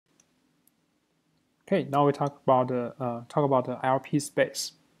Okay, now we talk about the LP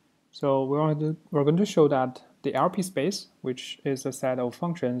space. So we're going to show that the LP space, which is a set of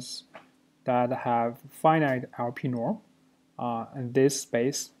functions that have finite LP norm, and this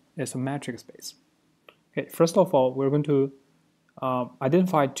space is a metric space. Okay, first of all, we're going to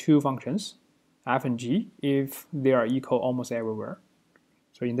identify two functions, f and g, if they are equal almost everywhere.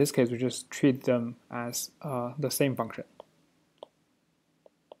 So in this case, we just treat them as the same function.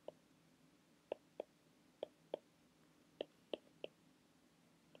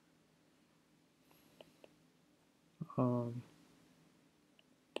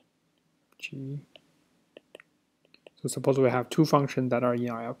 G. So suppose we have two functions that are in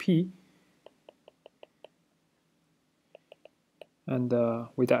ILP, and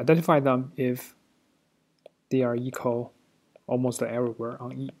we identify them if they are equal almost everywhere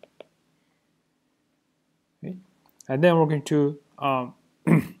on E. Okay. And then we're going to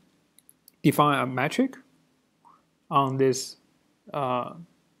define a metric on this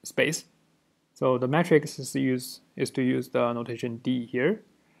space. So the metric is to use the notation D here.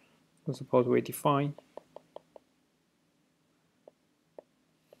 So suppose we define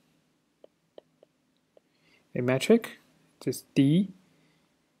a metric, this D,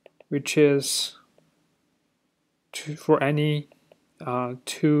 which is for any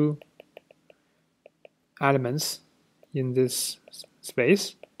two elements in this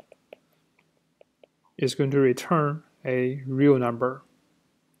space, is going to return a real number.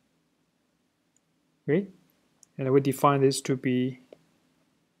 Okay, and we define this to be,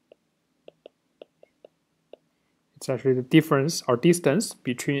 it's actually the difference or distance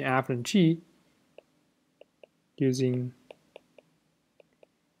between f and g using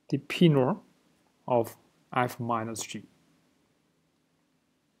the p norm of f minus g.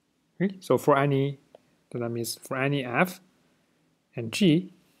 Okay, so for any, that means for any f and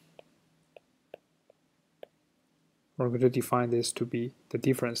g, we're going to define this to be the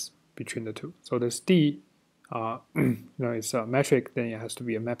difference between the two. So this D, it's a metric, then it has to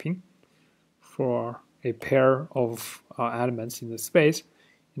be a mapping for a pair of elements in the space,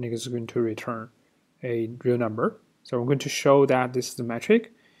 and it is going to return a real number. So we're going to show that this is a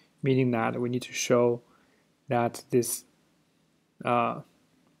metric, meaning that we need to show that this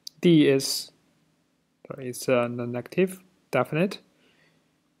D is a negative definite,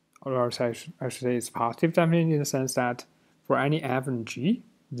 or I should say it's positive definite in the sense that for any f and g,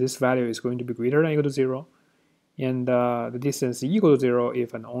 this value is going to be greater than or equal to 0, and the distance is equal to 0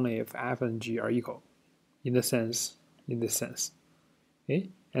 if and only if f and g are equal, in this sense. Okay,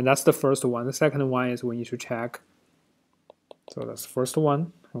 and that's the first one. The second one is we need to check. So that's the first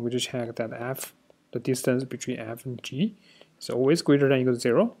one. We need to check that the distance between f and g, is always greater than or equal to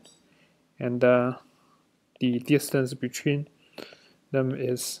 0, and the distance between them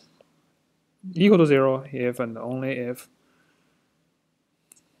is equal to 0 if and only if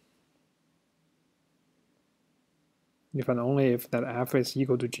that f is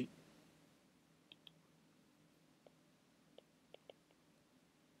equal to g.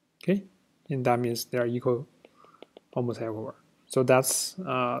 Okay, and that means they are equal almost everywhere. So that's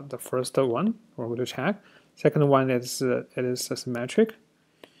the first one we're going to check. Second one is it is a symmetric.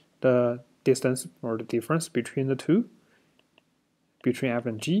 The distance or the difference between the two, between f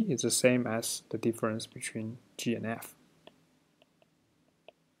and g, is the same as the difference between g and f.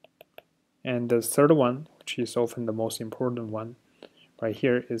 And the third one, which is often the most important one right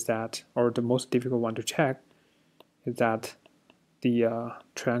here, is that, or the most difficult one to check, is that the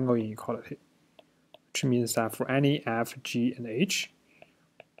triangle inequality, which means that for any f, g, and h,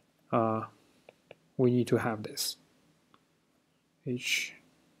 we need to have this h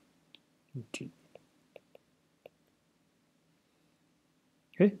and g.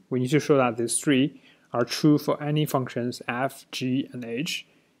 Okay, we need to show that these three are true for any functions f, g, and h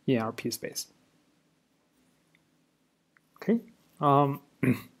in LP space. Okay,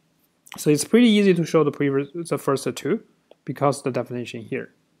 so it's pretty easy to show the first two because of the definition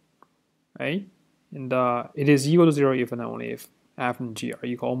here, right? And it is equal to 0 if and only if f and g are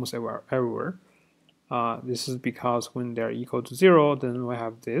equal almost everywhere. This is because when they're equal to 0, then we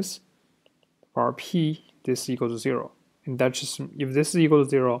have this for p, this is equal to 0. And that just, if this is equal to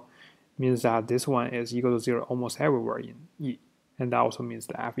 0, means that this one is equal to 0 almost everywhere in E. And that also means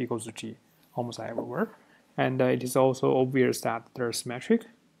that f equals to g almost everywhere. And it is also obvious that they're symmetric.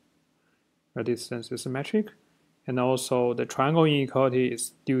 The distance is symmetric. And also the triangle inequality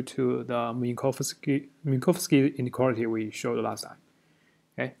is due to the Minkowski inequality we showed last time.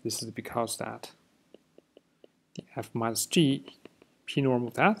 Okay, this is because that the f minus g, p norm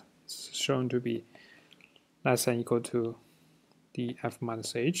of that, is shown to be less than or equal to the f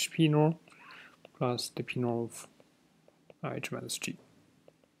minus h p norm plus the p norm of h minus g.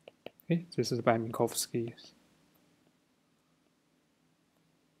 Okay, this is by Minkowski's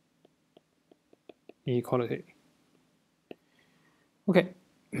inequality. Okay,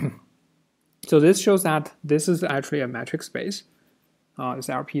 so this shows that this is actually a metric space. This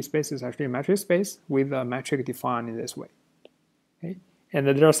LP space is actually a metric space with a metric defined in this way. Okay, and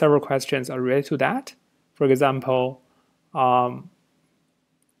there are several questions related to that. For example,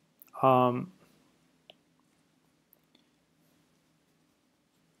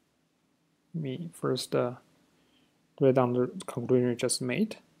 let me first write down the conclusion we just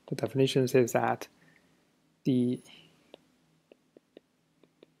made. The definition says that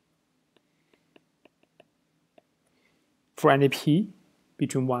for any p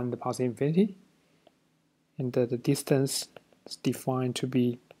between 1 and positive infinity, and the distance is defined to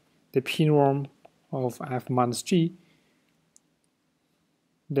be the p norm of f minus g,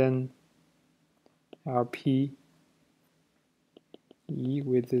 then our p E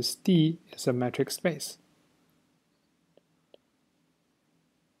with this D is a metric space.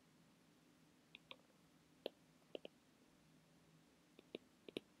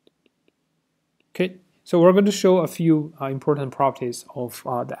 Okay, so we're going to show a few important properties of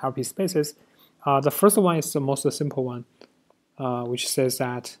the LP spaces. The first one is the most simple one, which says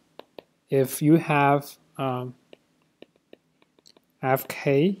that if you have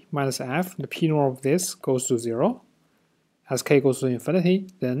fk minus f, the p norm of this goes to 0, as k goes to infinity,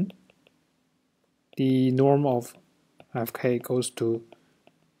 then the norm of fk goes to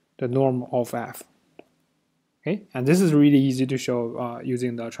the norm of f. Okay, and this is really easy to show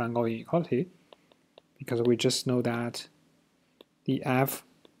using the triangle inequality, because we just know that the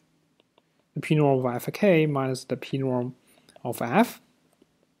p norm of fk minus the p norm of f,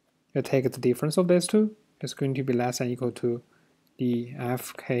 you take the difference of these two, is going to be less than or equal to the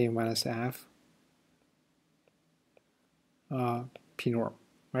fk minus f p norm,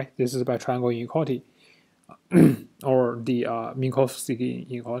 right? This is by triangle inequality, or the Minkowski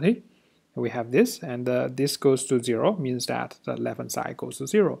inequality. We have this, and this goes to 0, means that the left-hand side goes to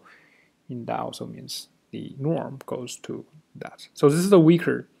 0. And that also means the norm goes to that. So this is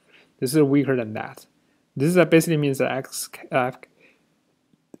weaker. This is weaker than that. This is basically means that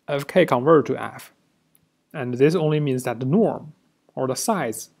fk convert to f, and this only means that the norm, or the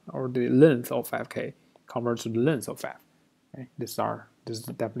size, or the length of fk converts to the length of f. Okay? This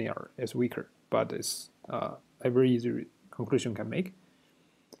definitely is weaker, but it's a very easy conclusion can make.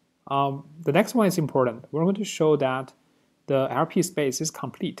 The next one is important. We're going to show that the LP space is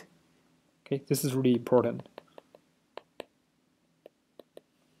complete. Okay, this is really important.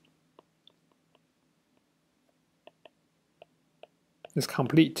 It's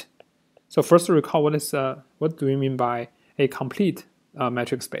complete. So first, recall what do we mean by a complete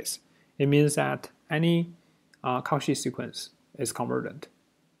metric space? It means that any Cauchy sequence is convergent,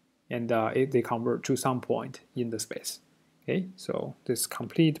 and they converge to some point in the space. Okay, so this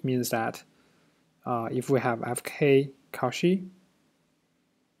complete means that if we have fk Cauchy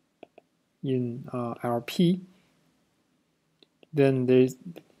in LP, then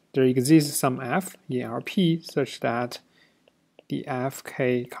there exists some f in LP such that the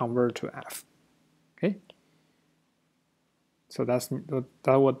fk convert to f. Okay, so that's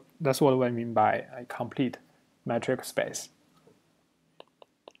what I mean by a complete metric space.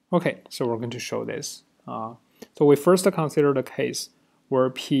 Okay, so we're going to show this. So we first consider the case where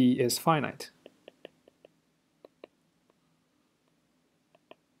p is finite.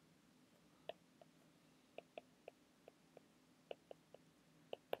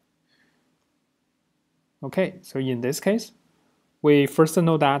 Okay, so in this case, we first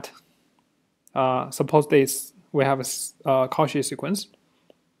know that suppose we have a Cauchy sequence.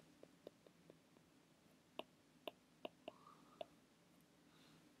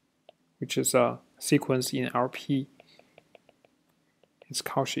 Which is a sequence in LP. It's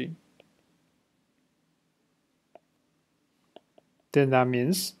Cauchy. Then that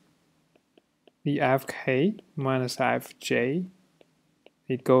means the fk minus fj,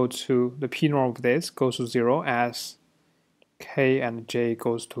 it goes to the p norm of this goes to 0 as k and j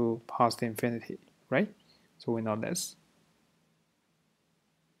goes to positive infinity, right? So we know this.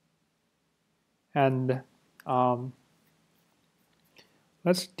 And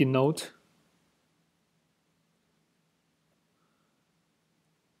let's denote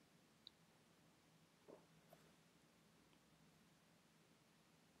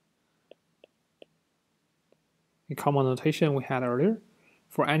a common notation we had earlier.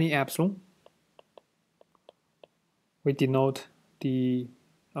 For any epsilon, we denote the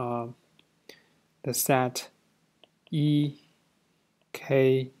set E,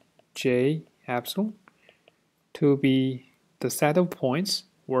 K, J epsilon to be the set of points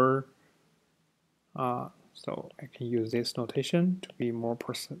where, so I can use this notation to be more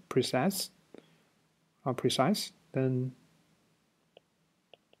precise. Then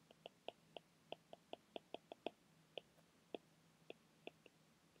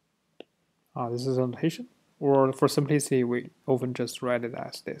this is a notation, or for simplicity, we often just write it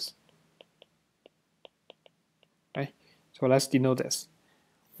as this. Okay, so let's denote this.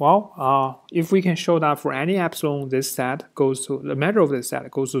 Well, if we can show that for any epsilon, this set goes to the measure of this set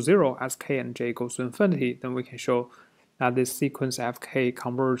goes to 0 as k and j goes to infinity, then we can show that this sequence fk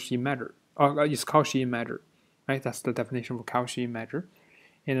converges in measure, or is Cauchy in measure. Right? That's the definition for Cauchy in measure.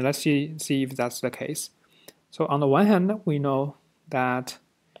 And let's see if that's the case. So on the one hand, we know that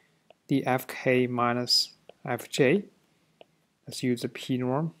the fk minus fj, let's use the p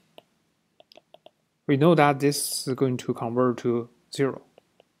norm. We know that this is going to converge to 0.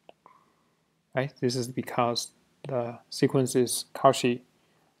 Right? This is because the sequence is Cauchy.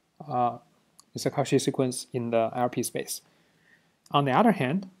 It's a Cauchy sequence in the LP space. On the other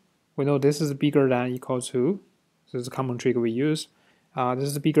hand, we know this is bigger than or equal to. This is a common trick we use. This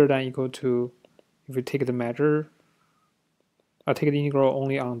is bigger than or equal to if we take the measure, take the integral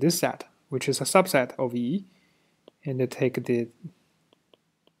only on this set, which is a subset of E, and then take the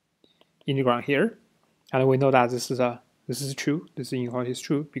integrand here, and we know that this is true. This inequality is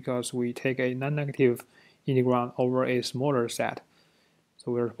true because we take a non-negative integrand over a smaller set,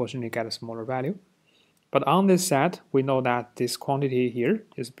 so we're supposed to get a smaller value. But on this set, we know that this quantity here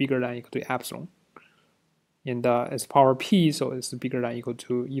is bigger than or equal to epsilon. And it's power p, so it's bigger than or equal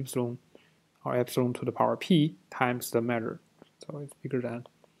to epsilon, or epsilon to the power p times the measure. So it's bigger than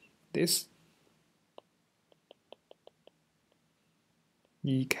this.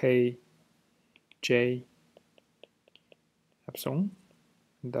 EKJ epsilon,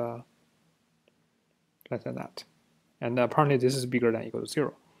 and less than that. And apparently this is bigger than or equal to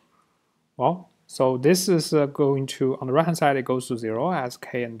 0. Well, so this is going to, on the right hand side, it goes to 0 as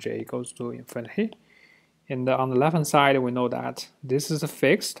k and j goes to infinity. And on the left hand side, we know that this is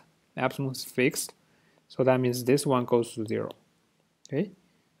fixed, epsilon is fixed, so that means this one goes to 0. Okay,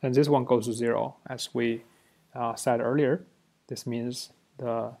 and this one goes to 0 as we said earlier. This means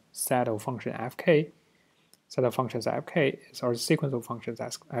the set of function fk, set of functions fk is, or sequence of functions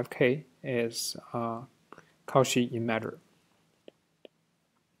as fk is Cauchy in measure.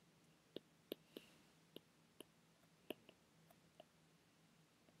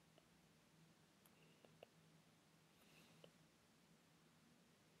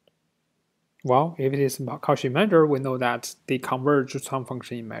 Well, if it is Cauchy measure, we know that they converge to some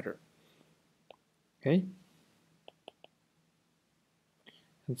function in measure. Okay,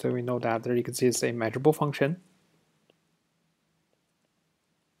 and so we know that there exists a measurable function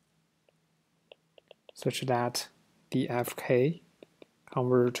such that the fk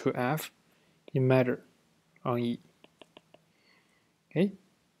converge to f in measure on E. Okay,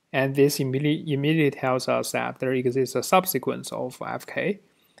 and this immediately tells us that there exists a subsequence of fk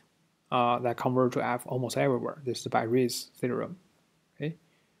that converge to f almost everywhere. This is by Riesz theorem. Okay.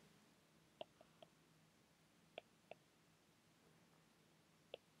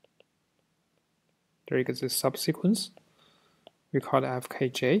 There exists a subsequence, we call it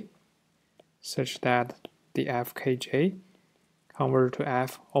fkj, such that the fkj converge to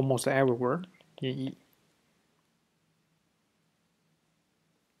f almost everywhere in E.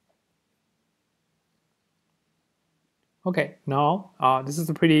 Okay, now this is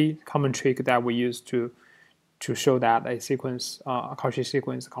a pretty common trick that we use to show that a sequence, a Cauchy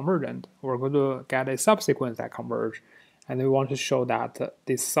sequence, is convergent. We're going to get a subsequence that converge, and we want to show that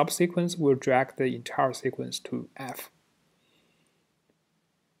this subsequence will drag the entire sequence to f.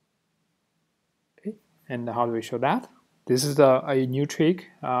 Okay, and how do we show that? This is a new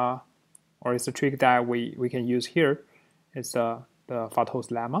trick, or it's a trick that we can use here. It's the Fatau's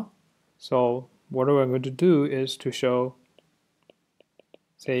lemma. So what we're going to do is to show,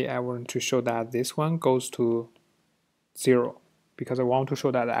 say I want to show that this one goes to 0, because I want to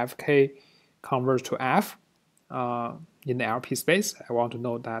show that fk converges to f in the LP space. I want to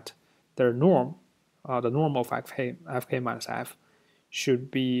know that the norm of fk minus f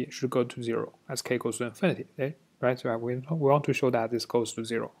should go to 0 as k goes to infinity. Okay? Right? So we want to show that this goes to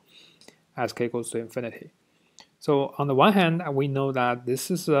 0 as k goes to infinity. So on the one hand, we know that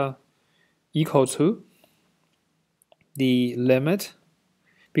this is equal to the limit,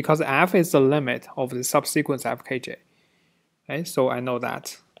 because f is the limit of the subsequence fkj. Okay, so I know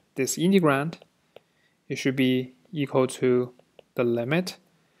that this integrand, it should be equal to the limit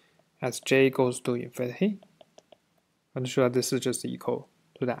as j goes to infinity. I'm sure this is just equal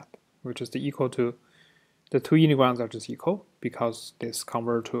to that. which is equal to the two integrands are just equal because this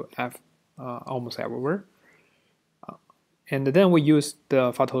convert to f almost everywhere. And then we use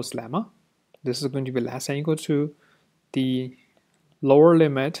the Fato's lemma. This is going to be less than or equal to the lower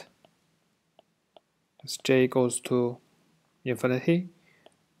limit as j goes to infinity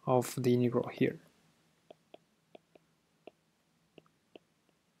of the integral here.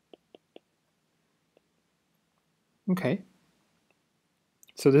 Okay.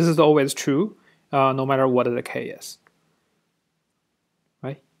 So this is always true, no matter what the k is.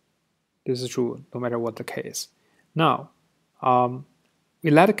 Right? This is true no matter what the k is. Now,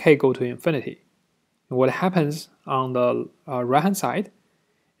 we let k go to infinity. And what happens on the right-hand side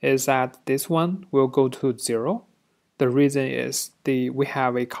is that this one will go to 0. The reason is we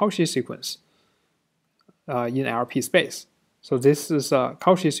have a Cauchy sequence in LP space. So this is a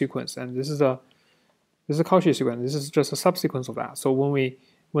Cauchy sequence, and this is a Cauchy sequence. This is just a subsequence of that. So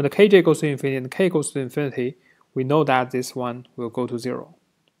when the kj goes to infinity and the k goes to infinity, we know that this one will go to 0.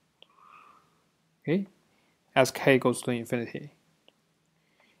 Okay, as k goes to infinity.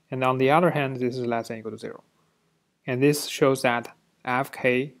 And on the other hand, this is less than or equal to 0. And this shows that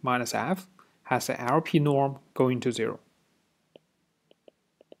fk minus f has an LP norm going to 0.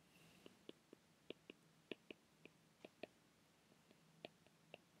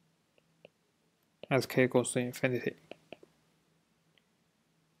 As k goes to infinity.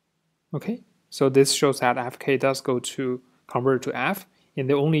 Okay, so this shows that fk does go to convert to f, and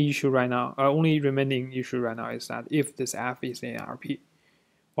the only issue right now, only remaining issue right now is that if this f is in LP.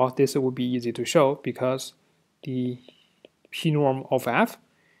 Well, this would be easy to show because the p norm of f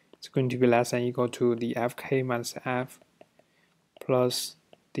is going to be less than or equal to the fk minus f plus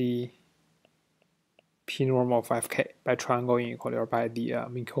the p norm of fk by triangle inequality or by the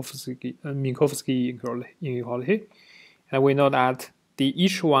Minkowski inequality. And we know that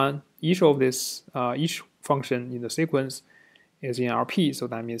each function in the sequence is in LP, so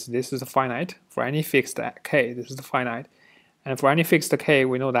that means this is finite. For any fixed k, this is finite. And for any fixed k,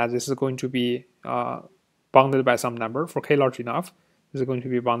 we know that this is going to be bounded by some number. For k large enough, this is going to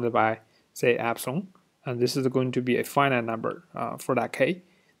be bounded by, say, epsilon. And this is going to be a finite number for that k.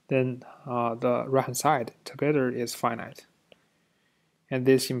 Then the right-hand side together is finite. And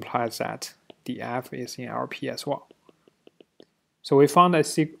this implies that the f is in LP as well. So we found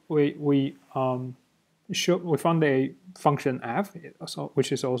we found a function f,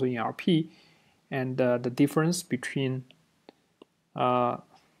 which is also in LP, and the difference between the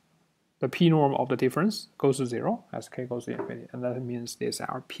p norm of the difference goes to 0 as k goes to infinity, and that means this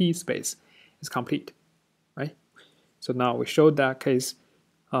LP space is complete, right? So now we showed that case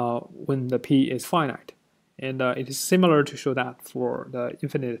when the p is finite, and it is similar to show that for the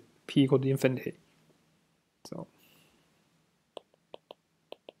infinite p equal to infinity. So.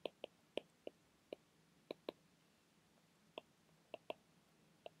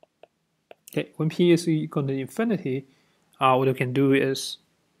 Okay, when p is equal to infinity, what we can do is,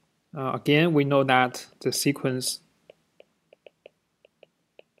 again, we know that the sequence,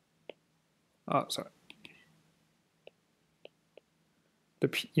 the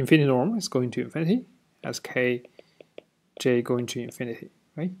infinity norm is going to infinity as k, j going to infinity,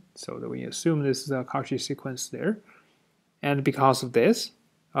 right? So that we assume this is a Cauchy sequence there. And because of this,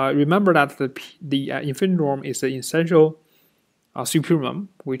 remember that the infinity norm is the essential supremum,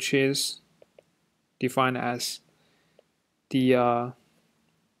 which is defined as the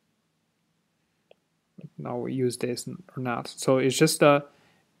now we use this or not. So it's just this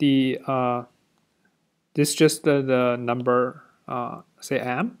just the number say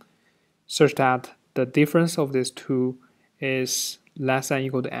m, such that the difference of these two is less than or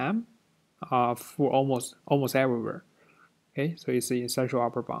equal to m for almost everywhere. Okay, so it's the essential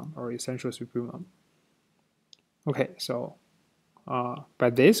upper bound or essential supremum. Okay, so by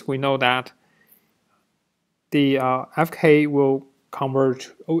this we know that the fk will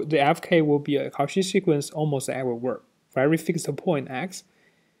converge. The fk will be a Cauchy sequence almost everywhere. For every fixed point x,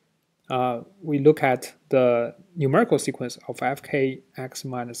 we look at the numerical sequence of fk x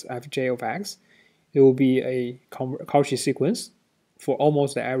minus fj of x. It will be a Cauchy sequence for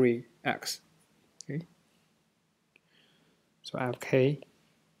almost every x. Okay, so fk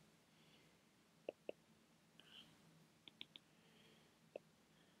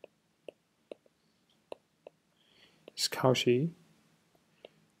is Cauchy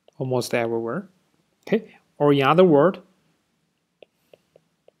almost everywhere. Okay, or in other words,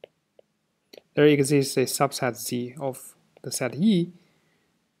 there exists a subset Z of the set E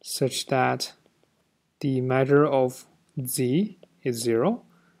such that the measure of Z is 0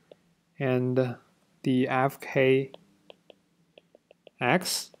 and the fk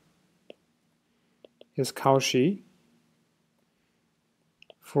x is Cauchy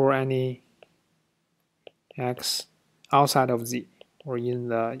for any x outside of Z or in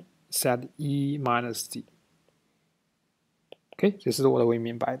the set E minus Z. Okay, this is what we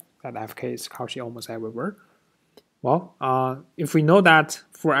mean by that Fk is Cauchy almost everywhere. Well, if we know that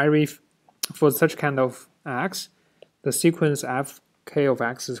for such kind of x, the sequence Fk of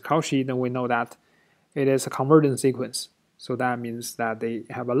x is Cauchy, then we know that it is a convergent sequence. So that means that they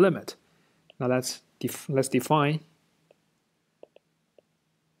have a limit. Now let's define,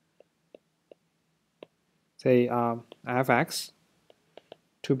 say, fx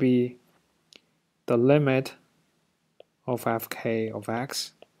to be the limit of Fk of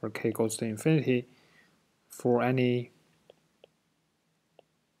x, where k goes to infinity, for any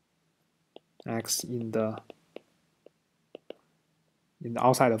x in the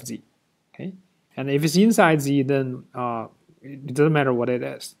outside of Z. Okay, and if it's inside Z, then it doesn't matter what it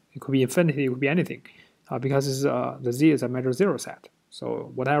is. It could be infinity, it could be anything, because the Z is a measure zero set.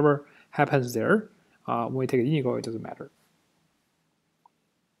 So whatever happens there, when we take an integral, it doesn't matter.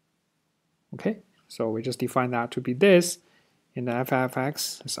 Okay, so we just define that to be this, and the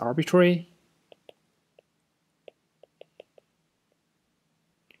f(x) is arbitrary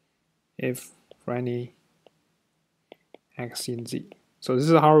if for any x in Z. So this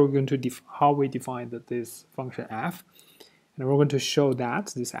is how we're going to define this function f, and we're going to show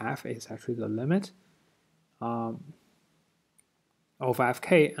that this f is actually the limit of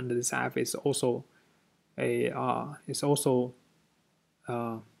Fk, and this f is also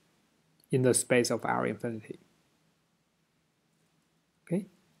in the space of R infinity. Okay,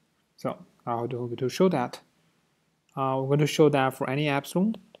 so now we're going to show that. We're going to show that for any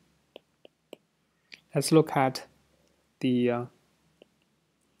epsilon. Let's look at the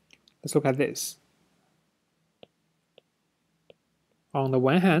let's look at this. On the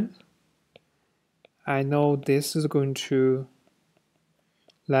one hand, I know this is going to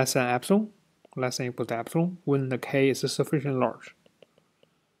less than epsilon, less than equal to epsilon, when the k is sufficiently large.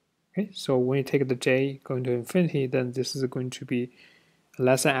 Okay, so when you take the j going to infinity, then this is going to be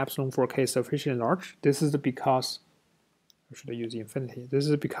less than epsilon for k sufficiently large. This is because, or should I use infinity? This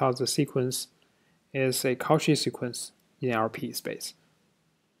is because the sequence is a Cauchy sequence in LP space.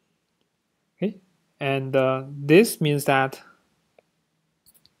 Okay, and this means that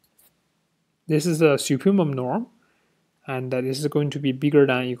this is the supremum norm, and this is going to be bigger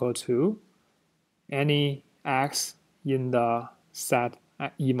than or equal to any x in the set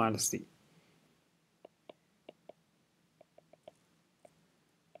E minus Z.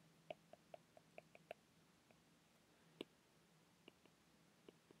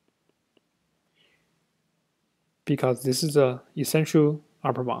 Because this is a essential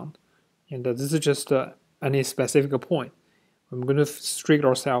upper bound, and this is just any specific point. I'm going to restrict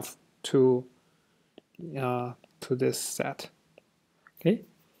ourselves to this set. Okay,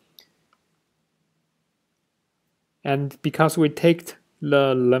 and because we take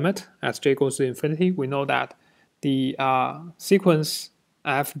the limit as j goes to infinity, we know that the sequence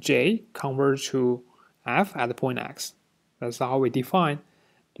fj converges to f at the point x. That's how we define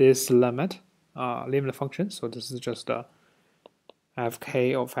this limit function. So this is just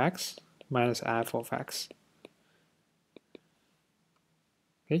fk of x minus f of x.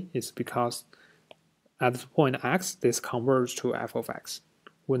 Okay, it's because at the point x, this converges to f of x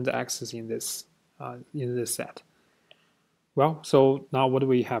when the x is in this set. Well, so now what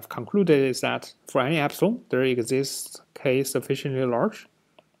we have concluded is that for any epsilon, there exists k sufficiently large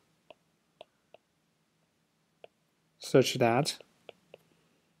such that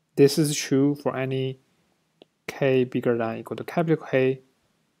this is true for any k bigger than or equal to capital K,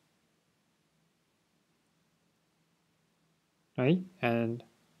 right? And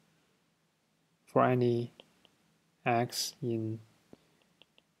for any x in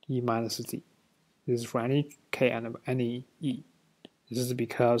E minus Z. This is for any k and any E. This is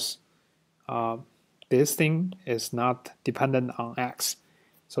because this thing is not dependent on x.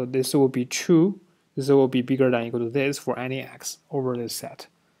 So this will be true. This will be bigger than or equal to this for any x over this set.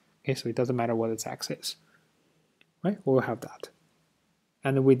 Okay, so it doesn't matter what its x is. Right? We'll have that.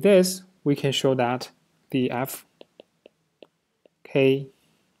 And with this, we can show that the fk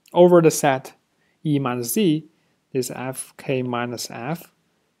over the set E minus Z, this fk minus f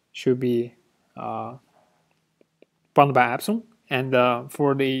should be bounded by epsilon, and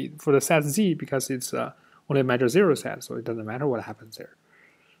for the set Z, because it's only a measure zero set, so it doesn't matter what happens there.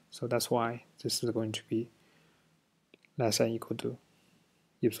 So that's why this is going to be less than or equal to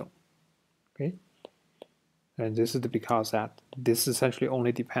epsilon. Okay, and this is because that this essentially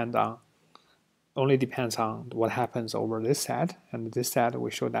only depends on what happens over this set, and this set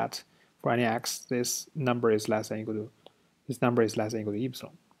we show that for any x, this number is less than equal to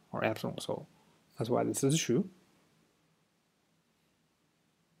epsilon or epsilon. So that's why this is true.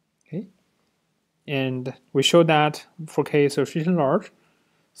 Okay, and we show that for k is sufficient large,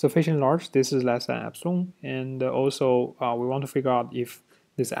 this is less than epsilon, and also we want to figure out if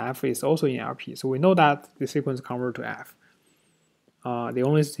this f is also in RP. So we know that the sequence converts to f. The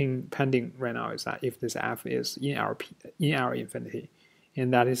only thing pending right now is that if this f is in RP, in R infinity,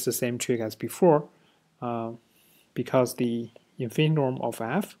 and that is the same trick as before, because the infinity norm of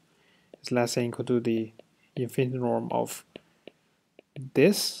f is less than or equal to the infinity norm of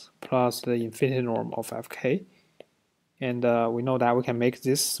this plus the infinity norm of fk, and we know that we can make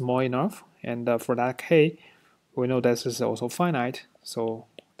this small enough, and for that k, we know this is also finite, so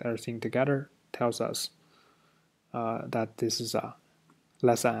everything together tells us that this is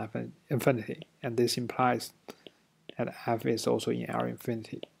less than f infinity, and this implies that f is also in R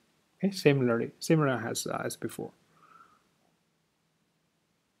infinity. Okay, similar as before.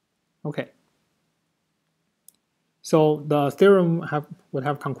 Okay. So the theorem would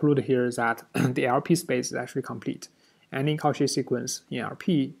have concluded here is that the LP space is actually complete. Any Cauchy sequence in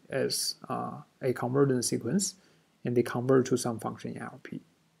LP is a convergent sequence, and they converge to some function in LP.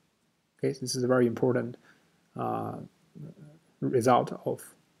 Okay, this is a very important result of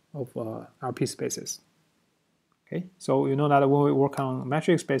LP spaces. Okay, so you know that when we work on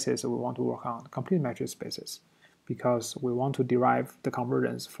metric spaces, we want to work on complete metric spaces because we want to derive the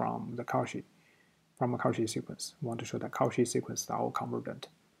convergence from a Cauchy sequence. We want to show that Cauchy sequences are all convergent.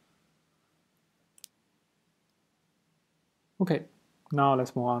 Okay, now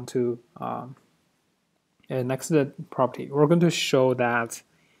let's move on to next property. We're going to show that,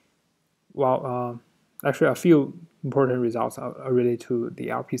 well, actually a few important results are related to the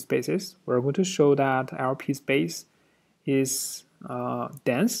LP spaces. We're going to show that LP space is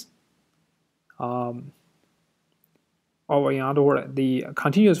dense, or in other words, the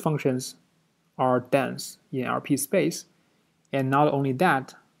continuous functions are dense in LP space, and not only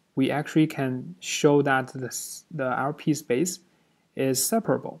that, we actually can show that the LP space is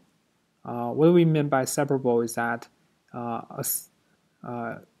separable. What do we mean by separable is that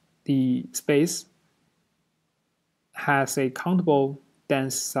the space has a countable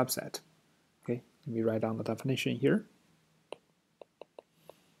dense subset. Okay, let me write down the definition here.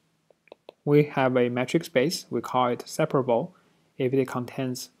 We have a metric space, we call it separable if it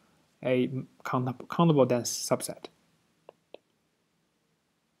contains a countable dense subset.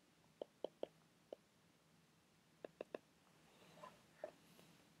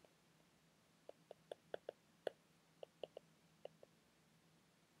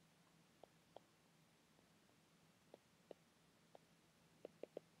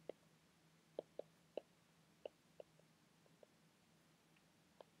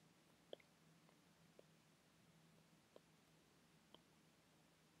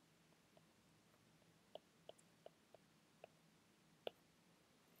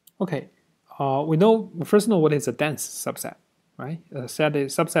 Okay, we first know what is a dense subset, right? A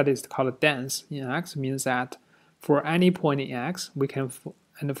subset is called dense in X, means that for any point in X, we can,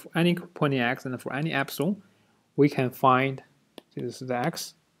 and for any point in X and for any epsilon, we can find, this is the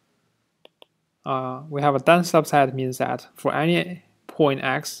X. We have a dense subset means that for any point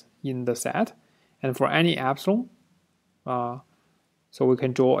X in the set, and for any epsilon, so we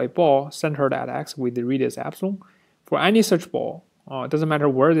can draw a ball centered at X with the radius epsilon. For any such ball, it doesn't matter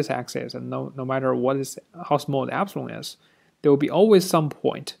where this X is, and no matter how small the epsilon is, there will be always some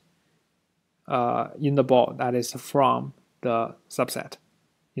point in the ball that is from the subset.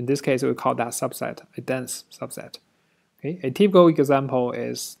 In this case, we call that subset a dense subset. Okay, a typical example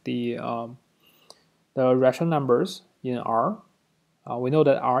is the rational numbers in R. We know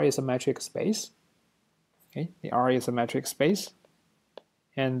that R is a metric space. Okay, the R is a metric space,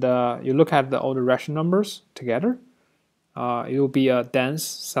 and you look at all the rational numbers together. It will be a dense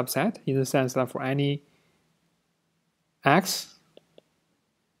subset in the sense that for any X,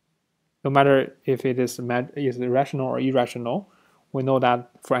 no matter if it is rational or irrational, we know that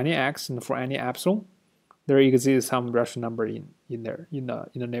for any X and for any epsilon, there exists some rational number in there in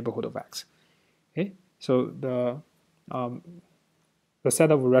the neighborhood of X. Okay, so the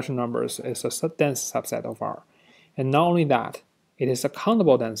set of rational numbers is a dense subset of R, and not only that, it is a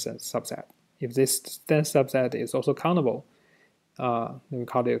countable dense subset. If this dense subset is also countable, then we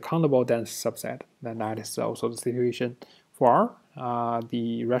call it a countable dense subset. Then that is also the situation for R.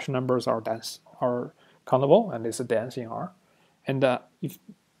 The rational numbers are countable, and it's dense in R. And if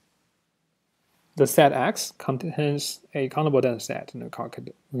the set X contains a countable dense set,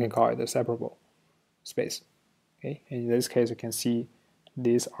 we can call it a separable space. Okay, and in this case, you can see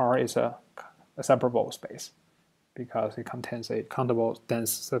this R is a separable space because it contains a countable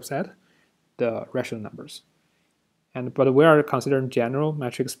dense subset, the rational numbers. But we are considering general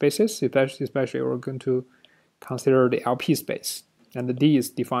metric spaces, especially we're going to consider the LP space, and the D is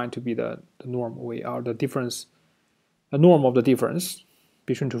defined to be the norm or the difference, the norm of the difference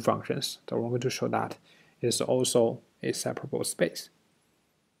between two functions. So we're going to show that is also a separable space.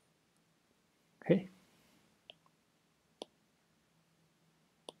 Okay.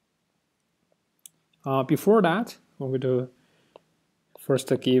 Before that, we're going to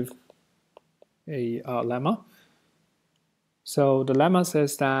first give a lemma. So the lemma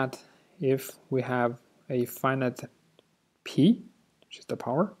says that if we have a finite p, which is the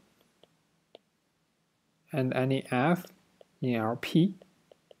power, and any f in LP,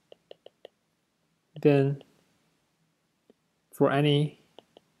 then for any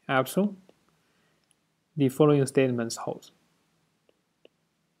epsilon, the following statements hold.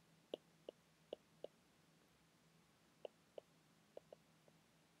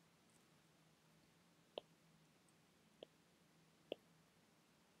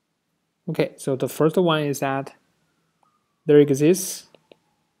 Okay, so the first one is that there exists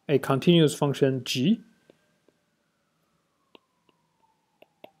a continuous function g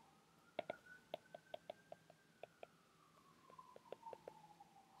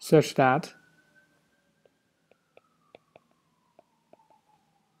such that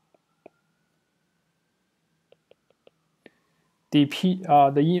the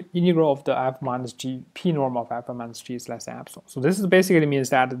integral of the f minus g, p norm of f minus g is less than epsilon. So this basically means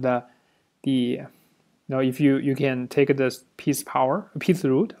that if you can take this p's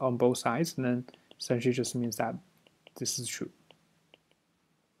root on both sides, and then essentially just means that this is true,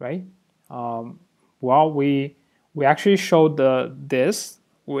 right? Well, we actually showed this.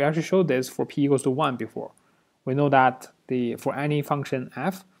 We actually showed this for p equals to 1 before. We know that for any function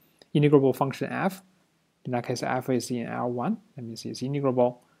f, integrable function f, in that case f is in L1, that means it's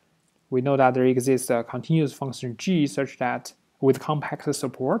integrable. We know that there exists a continuous function g such that with compact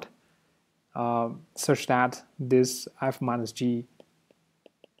support, such that this f minus g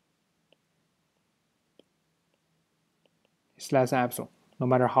is less than epsilon, no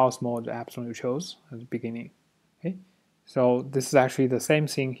matter how small the epsilon you chose at the beginning. Okay, so this is actually the same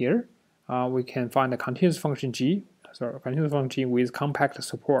thing here. We can find a continuous function g, with compact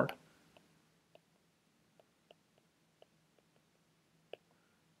support.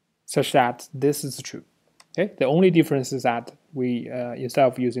 Such that this is true. Okay, the only difference is that we instead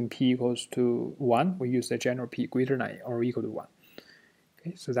of using p equals to 1, we use the general p greater than or equal to 1.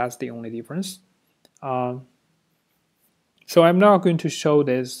 Okay, so that's the only difference. So I'm not going to show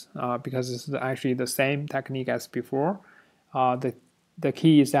this because this is actually the same technique as before. The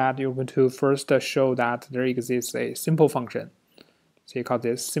key is that you're going to first show that there exists a simple function. So you call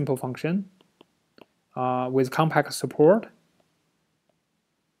this simple function with compact support,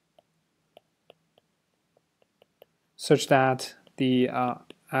 such that the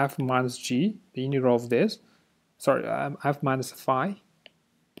f minus g, the integral of this, f minus phi,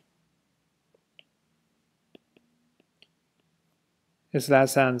 is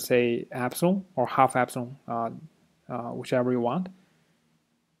less than, say, epsilon or half epsilon, whichever you want.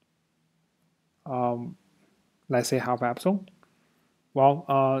 Let's say half epsilon.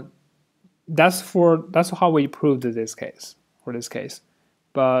 Well, that's how we proved this case, for this case.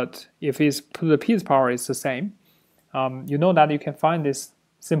 But if the p's power is the same, you know that you can find this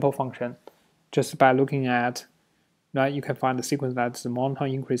simple function just by looking at, you can find the sequence that's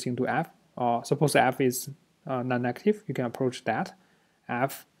monotone increasing to f. Suppose f is non-negative, you can approach that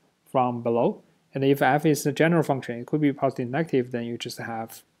f from below. And if f is a general function, it could be positive negative, then you just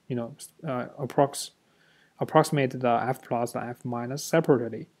have, approximate the f plus and f minus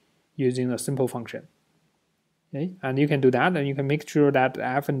separately using a simple function. Okay? And you can do that, and you can make sure that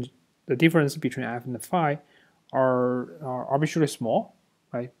f and the difference between f and the phi are arbitrarily small,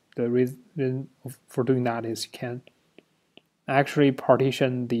 right? The reason for doing that is you can actually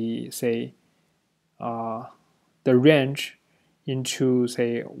partition the range into,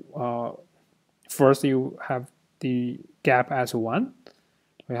 say, first you have the gap as 1.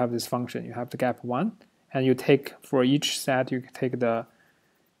 We have this function, you have the gap 1, and you take, for each set, you take the,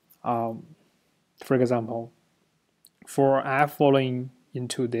 for example, for f falling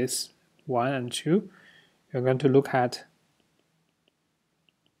into this 1 and 2, you're going to look at,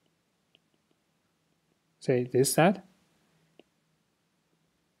 say, this set,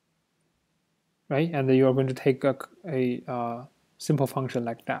 right? And then you're going to take a simple function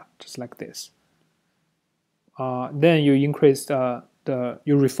like that, just like this. Then you increase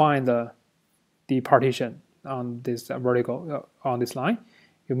you refine the partition on this vertical on this line,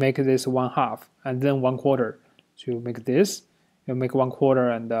 you make this 1/2 and then 1/4. So you make this, you make 1/4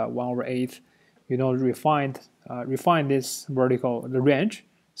 and 1/8. You know, refine this vertical the range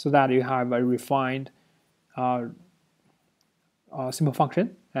so that you have a refined simple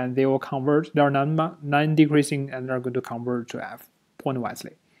function, and they will converge. They are non-decreasing, and they're going to converge to f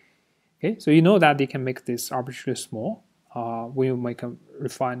pointwisely. Okay, so you know that they can make this arbitrarily small. When you make a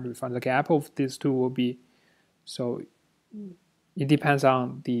refine the gap of these two will be, so it depends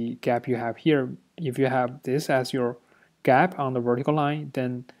on the gap you have here. If you have this as your gap on the vertical line,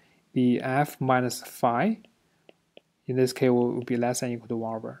 then the f minus phi in this case will be less than or equal to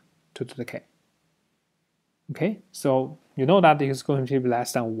 1/2 to the k. Okay, so you know that it's going to be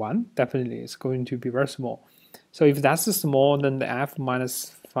less than 1. Definitely, it's going to be very small. So if that's small, then the f minus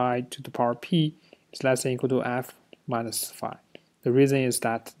phi to the power p is less than or equal to f minus phi. The reason is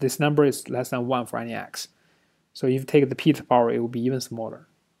that this number is less than 1 for any x. So if you take the p to the power, it will be even smaller,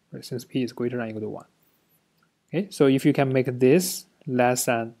 right? Since p is greater than or equal to 1. Okay, so if you can make this less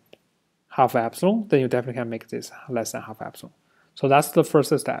than half epsilon, then you definitely can make this less than half epsilon. So that's the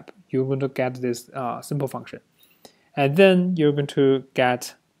first step. You're going to get this simple function. And then you're going to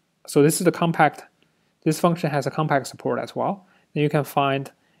get, so this is the compact, this function has a compact support as well. Then you can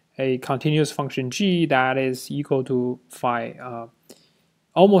find a continuous function g that is equal to phi,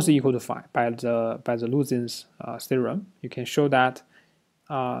 almost equal to phi by the Luzin's theorem. You can show that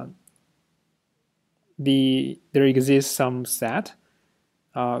there exists some set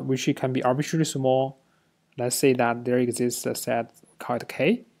which can be arbitrarily small. Let's say that there exists a set called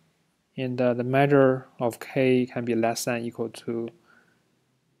k, and the measure of k can be less than equal to,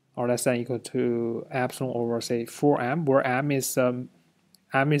 or less than equal to epsilon over, say, 4m, where m is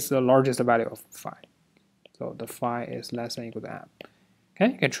the largest value of phi. So the phi is less than equal to m.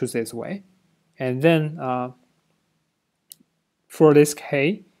 Okay, you can choose this way. And then for this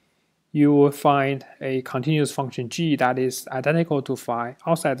k, you will find a continuous function g that is identical to phi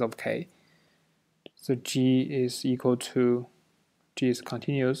outside of k. So g is equal to, g is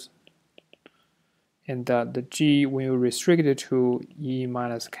continuous, and the g, when you restrict it to e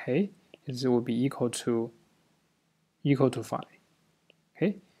minus k, it will be equal to phi.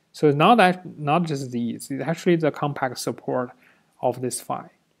 Okay, so now that not just these, it's actually the compact support of this phi,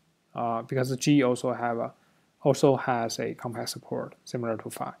 because the g also has a compact support similar to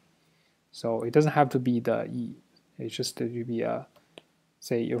phi. So it doesn't have to be the e. It's just to be a,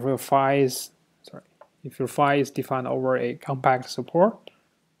 say, if your phi is defined over a compact support,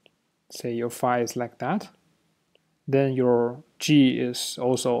 say your phi is like that, then your g is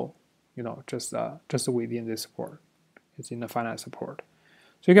also, you know, just within this support. It's in the finite support.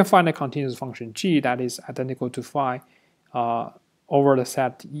 So you can find a continuous function g that is identical to phi over the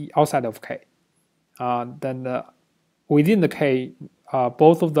set e outside of k. Then within the k,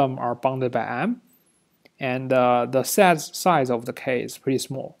 both of them are bounded by m, and the set size of the k is pretty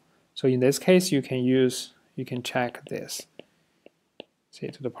small. So in this case, you can check this, say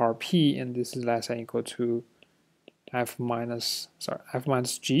to the power p, and this is less than or equal to f minus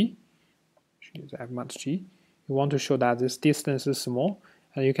g. Choose f minus g. You want to show that this distance is small,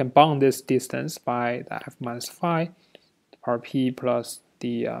 and you can bound this distance by the f minus phi, the power p plus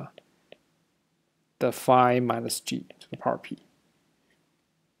the phi minus g to the power p.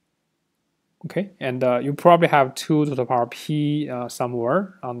 Okay, and you probably have 2 to the power p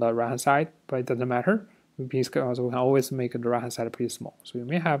somewhere on the right hand side, but it doesn't matter. Because we can always make the right hand side pretty small. So you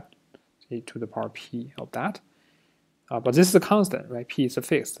may have, say, 2 to the power p of that. But this is a constant, right? P is a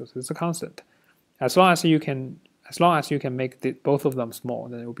fixed, so it's a constant. As long as you can make both of them small,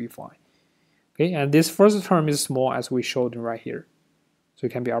 then it will be fine. Okay, and this first term is small as we showed right here. So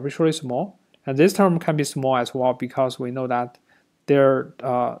it can be arbitrarily small. And this term can be small as well because we know that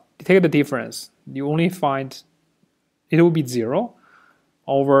take the difference, you only find it will be 0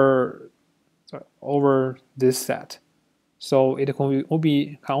 over this set. So it can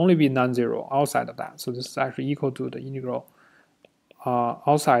only be non-zero outside of that. So this is actually equal to the integral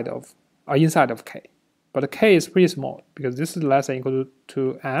inside of k. But k is pretty small because this is less than or equal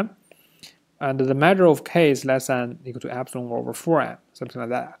to m, and the measure of k is less than or equal to epsilon over 4m, something like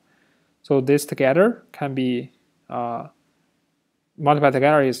that. So this together can be multiplied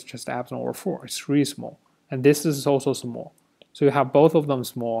together is just epsilon over 4. It's really small, and this is also small. So you have both of them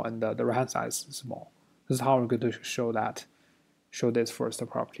small, and the right hand side is small. This is how we're going to show this first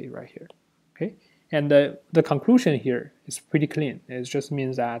property right here. Okay, and the conclusion here is pretty clean. It just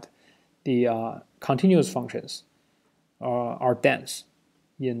means that the continuous functions are dense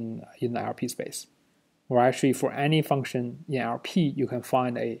in the LP space. Or actually, for any function in LP, you can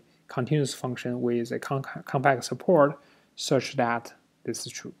find a continuous function with a compact support such that this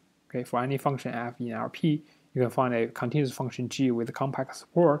is true. Okay, for any function f in LP, you can find a continuous function g with compact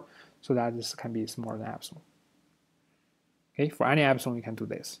support so that this can be smaller than epsilon. Okay, for any epsilon, you can do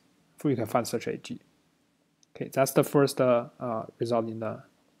this. So you can find such a g. Okay, that's the first result in the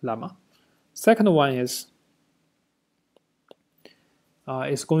lemma. Second one is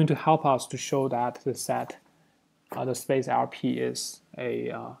it's going to help us to show that the set, the space LP is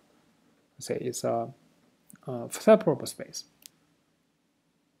a say it's a separable space.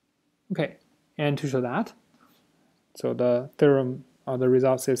 Okay, and to show that, so the theorem or the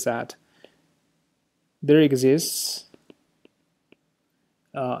result says that there exists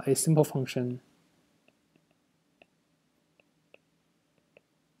a simple function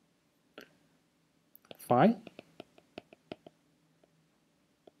phi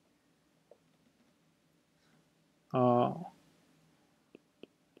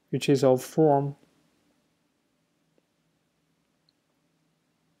which is of form,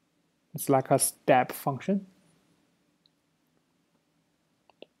 it's like a step function.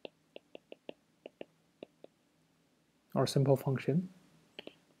 Or simple function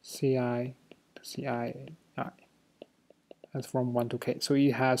ci to ci as from 1 to k. So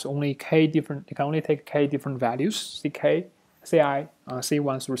it has only k different, it can only take k different values, ck, ci,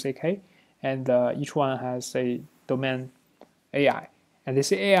 c1 through ck, and each one has a domain ai. And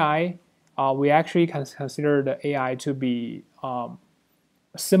this ai, we actually can consider the ai to be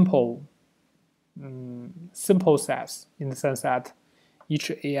simple sets, in the sense that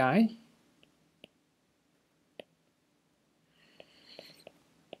each ai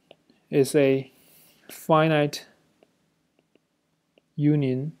is a finite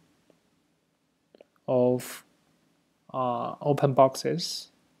union of open boxes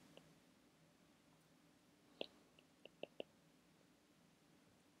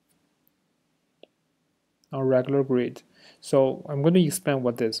on regular grid. So I'm going to explain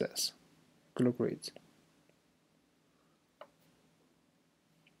what this is, regular grid.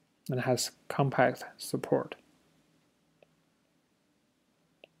 And it has compact support.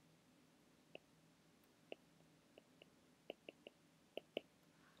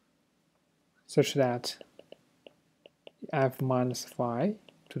 Such that f minus phi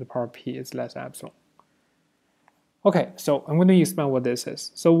to the power p is less epsilon. Okay, so I'm going to explain what this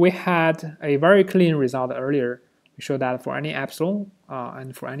is. So we had a very clean result earlier. We showed that for any epsilon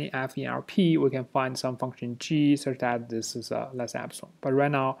and for any f in LP, we can find some function g such that this is less epsilon. But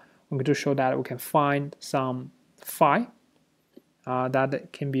right now, I'm going to show that we can find some phi that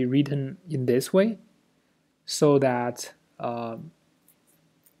can be written in this way, so that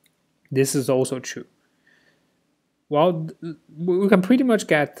this is also true. Well, we can pretty much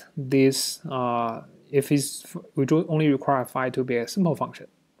get this if we only require phi to be a simple function,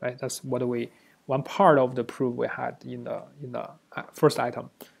 right? That's what one part of the proof we had in the first item.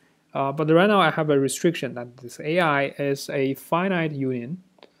 But right now I have a restriction that this AI is a finite union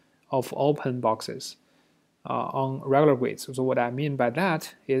of open boxes on regular grids. So what I mean by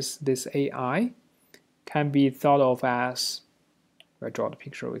that is this AI can be thought of as, if I draw the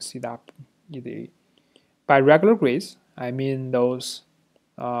picture, we see that by regular grids, I mean those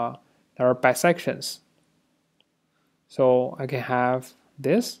that are bisections. So I can have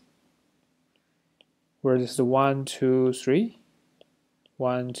this, where this is 1, 2, 3,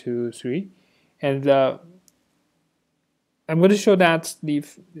 1, 2, 3, and I'm going to show that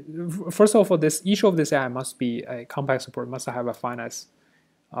first of all, each of this AI must be a compact support, must have a finite,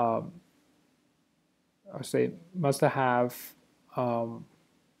 must have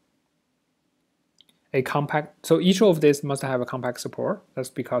a compact. So each of this must have a compact support. That's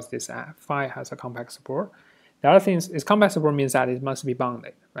because this phi has a compact support. The other thing is compact support means that it must be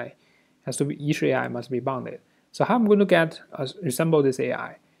bounded, right? Has to be, each AI must be bounded. So how I'm going to resemble this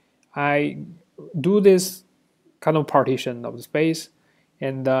AI? I do this kind of partition of the space,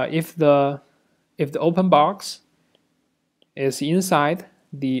 and if the open box is inside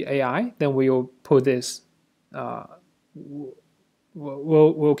the AI, then we'll put this.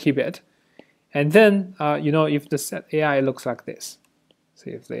 We'll keep it, and then if the set AI looks like this,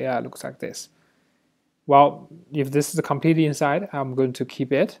 see if the AI looks like this. Well, if this is completely inside, I'm going to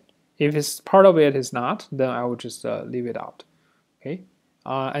keep it. If it's part of it is not, then I will just leave it out. Okay,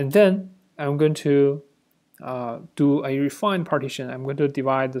 and then I'm going to do a refined partition. I'm going to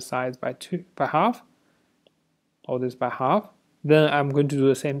divide the size by half, all this by half. Then I'm going to do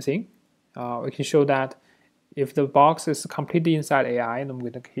the same thing. We can show that if the box is completely inside AI, then I'm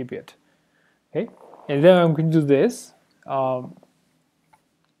going to keep it. Okay, and then I'm going to do this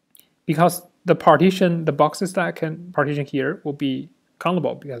because the boxes that I can partition here will be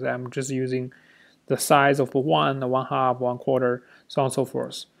countable because I'm just using the size of 1, 1/2, 1/4, so on and so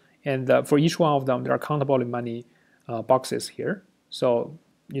forth. And for each one of them, there are countable many boxes here. So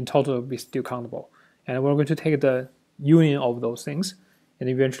in total, it'll be still countable. And we're going to take the union of those things and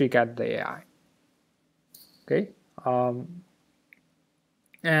eventually get the AI. Okay.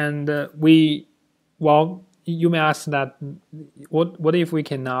 Well, you may ask that what if we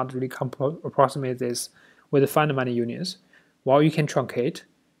cannot really approximate this with the finite many unions? Well, you can truncate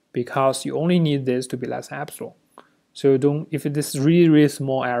because you only need this to be less than epsilon. So if this is really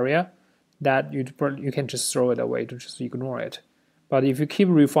small area, that you can just throw it away to just ignore it. But if you keep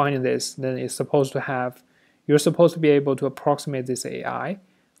refining this, then you're supposed to be able to approximate this AI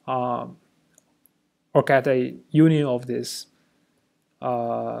or get a union of these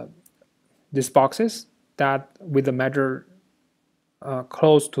boxes that with the measure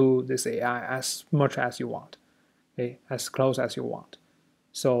close to this AI as much as you want, okay, as close as you want.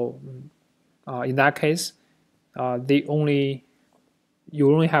 So in that case, you only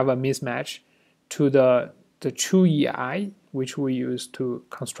have a mismatch to the true EI, which we use to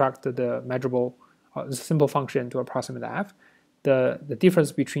construct the measurable simple function to approximate f. The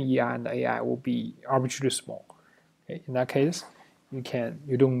difference between EI and AI will be arbitrarily small. Okay? In that case,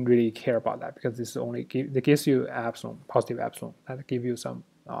 you don't really care about that because this only gives you epsilon, positive epsilon, that give you some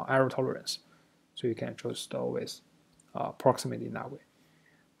error tolerance. So you can just always approximate in that way.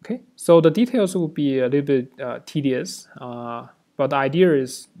 Okay, so the details will be a little bit tedious, but the idea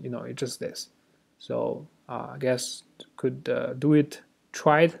is, it's just this. So I guess could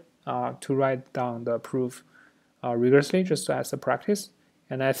try it to write down the proof rigorously just as a practice.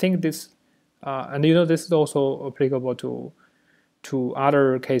 And I think this, this is also applicable to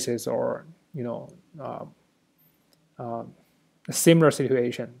other cases or a similar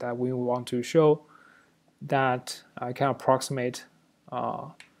situation that we want to show that I can approximate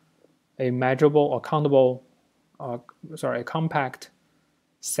a measurable or countable, a compact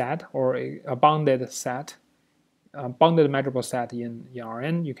set or a bounded set, bounded measurable set in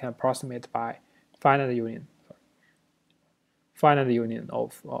Rn. You can approximate by finite union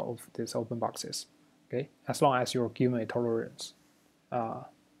of these open boxes. Okay, as long as you're given a tolerance,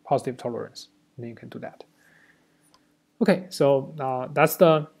 positive tolerance, then you can do that. Okay, so that's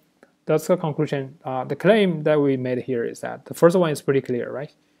the conclusion. The claim that we made here is that the first one is pretty clear,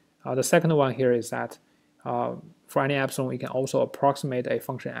 right? The second one here is that for any epsilon, we can also approximate a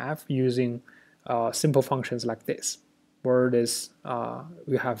function f using simple functions like this, where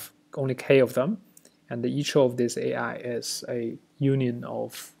we have only k of them, and each of these AI is a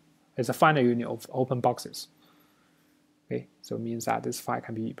finite union of open boxes. Okay, so it means that this phi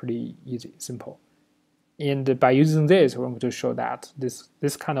can be pretty easy, simple. And by using this, we're going to show that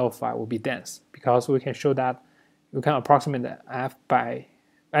this kind of phi will be dense because we can show that we can approximate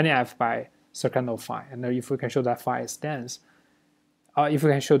any f by such kind of phi. And if we can show that phi is dense, if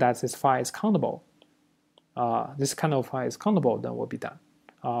we can show that this phi is countable, this kind of phi is countable, then we'll be done.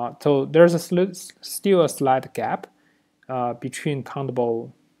 So there's still a slight gap between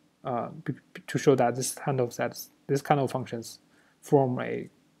countable to show that this kind of functions form a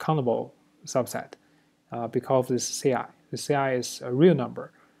countable subset because of this Ci. The Ci is a real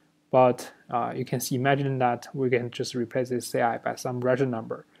number, but you can imagine that we can just replace this Ci by some rational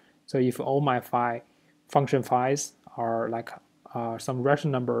number. So if all my function phi's are like some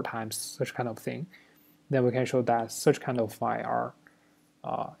rational number times such kind of thing, then we can show that such kind of phi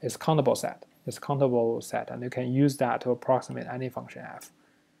is countable set. It's countable set, and you can use that to approximate any function f.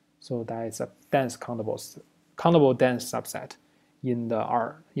 So that is a dense countable dense subset in the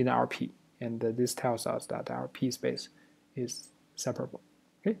RP, and this tells us that our P space is separable.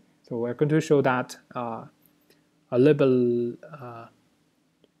 Okay, so we're going to show that a little bit.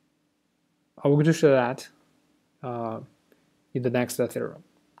 I'm going to show that in the next theorem.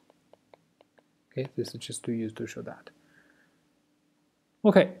 Okay, this is just to use to show that.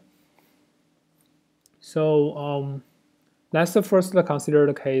 Okay, so let's first consider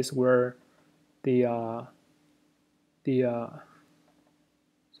the case where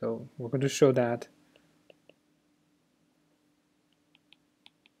so we're going to show that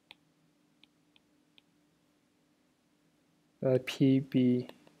P be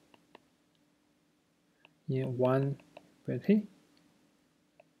in 120.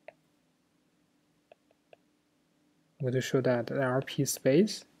 I'm going to show that the RP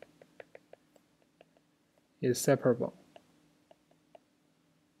space is separable.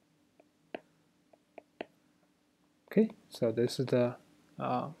 Okay, so this is the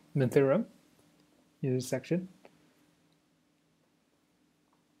main theorem in this section.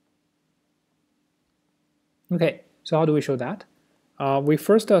 Okay, so how do we show that? we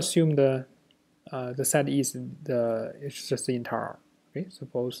first assume the set is it's just the entire. Okay,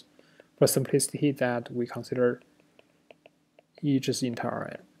 suppose for simplicity that we consider E just the entire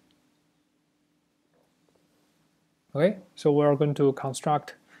n. Okay, so we're going to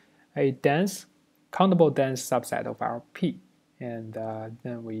construct a countable dense subset of our P, and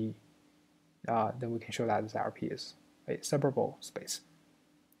then we can show that this RP is a separable space.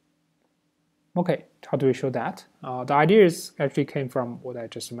 Okay, how do we show that? The idea actually came from what I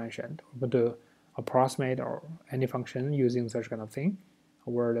just mentioned. We're going to approximate or any function using such kind of thing,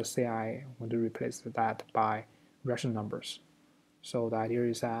 where the CI, I'm going to replace that by rational numbers. So the idea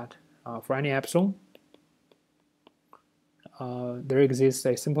is that for any epsilon, there exists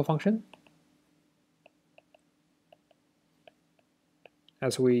a simple function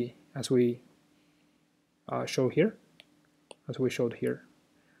as we show here, as we showed here.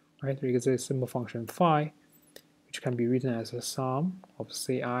 Right, there exists a simple function phi, which can be written as a sum of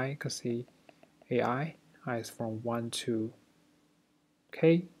ci c ai, I is from 1 to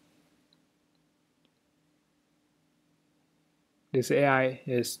k. This ai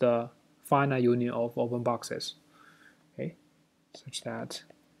is the finite union of open boxes, okay, such that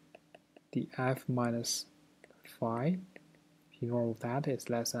the f minus phi p norm of that is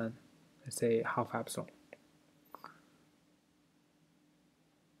less than, let's say, half epsilon.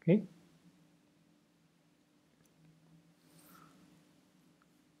 Okay.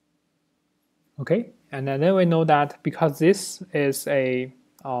 Okay, and then we know that because this is a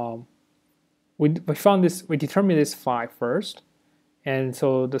we determined this phi first, and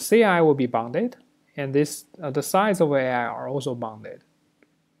so the CI will be bounded, and this the size of AI are also bounded.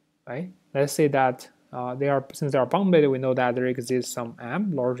 Right? Let's say that since they are bounded, we know that there exists some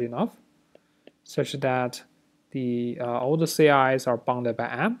m large enough such that all the CIs are bounded by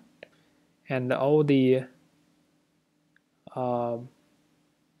m, and all the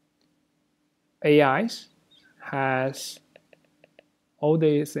AIs all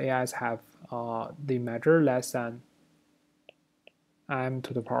these AIs have the measure less than m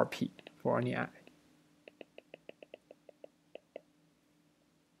to the power p for any I.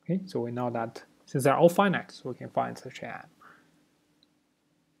 Okay, so we know that since they're all finite, so we can find such m.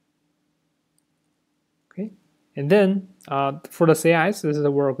 Okay, and then for the CIs, this is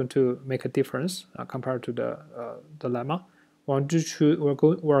where we're going to make a difference compared to the lemma.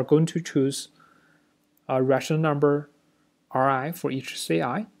 We're going to choose a rational number Ri for each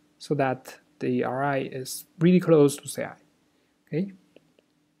CI, so that the Ri is really close to CI. Okay.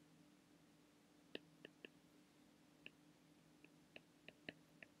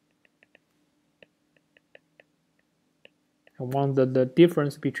 And when the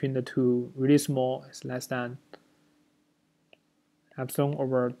difference between the two really small is less than epsilon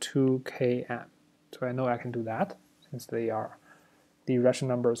over 2km. So I know I can do that since the rational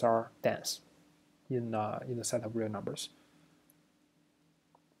numbers are dense in the set of real numbers.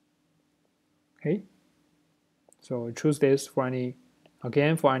 Okay, so we choose this for any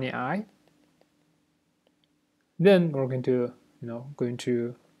I. Then we're going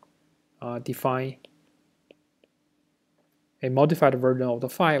to define a modified version of the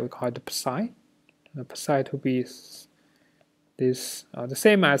phi. We call it the psi. The psi to be this the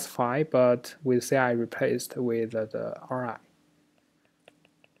same as phi, but with ci replaced with the ri.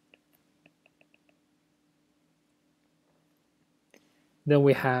 Then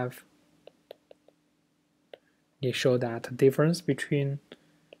we have you show that the difference between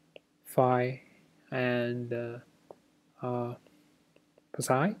phi and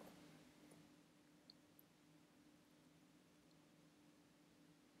psi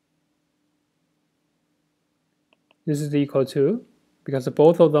this is equal to, because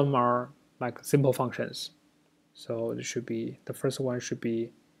both of them are like simple functions, so it should be, the first one should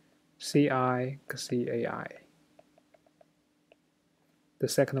be ci cai. The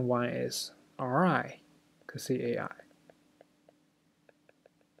second one is ri cai.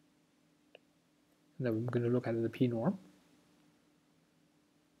 And then we're going to look at the p norm.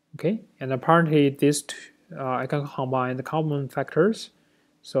 Okay, and apparently these two, I can combine the complement factors,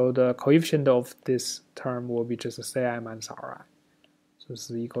 so the coefficient of this term will be just ci minus ri. So this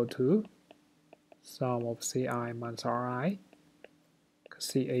is equal to sum of ci minus ri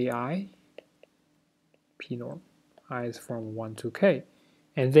cai p norm. I is from 1 to k.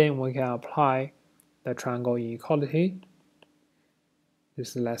 And then we can apply the triangle inequality.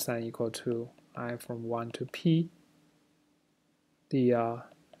 This is less than or equal to I from 1 to p. The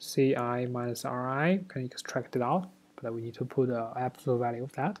ci minus ri can extract it out, but we need to put an absolute value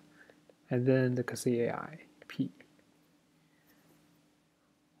of that. And then the cai p.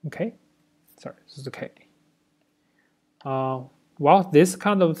 Okay, sorry, this is the k. Well, this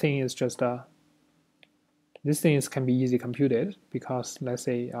kind of thing is just this things can be easily computed because let's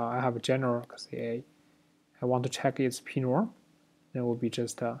say I have a general say I want to check its p-norm, then it will be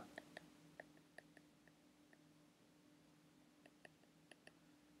just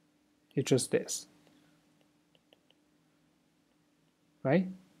it's just this, right?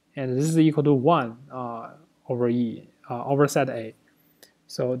 And this is equal to 1 over E over set A.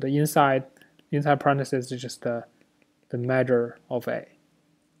 So the inside parenthesis is just the measure of A,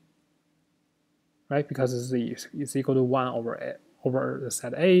 right? Because it's equal to 1 over A over the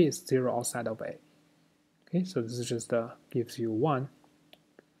set A is 0 outside of A. Okay, so this is just gives you 1.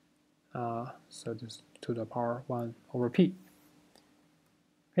 So this to the power 1 over P.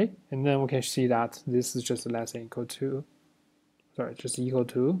 Okay, and then we can see that this is just less than equal to, just equal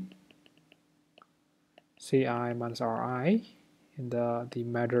to Ci minus Ri, and the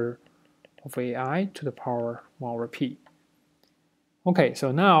measure of Ai to the power 1 over P. Okay,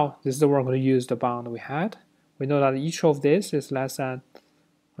 so now this is where we're going to use the bound we had. We know that each of this is less than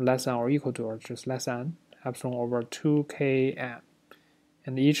or equal to, or just less than epsilon over 2km.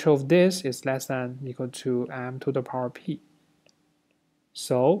 And each of this is less than equal to m to the power P.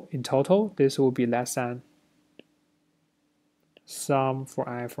 So in total, this will be less than sum for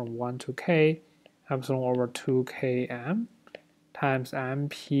I from 1 to k, epsilon over 2km times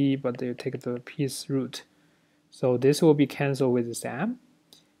mp, but you take the p's root. So this will be cancelled with this m,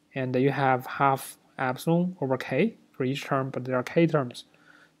 and you have half epsilon over k for each term, but there are k terms,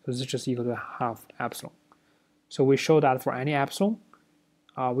 so this is just equal to half epsilon. So we show that for any epsilon,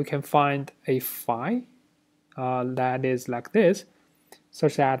 we can find a phi that is like this,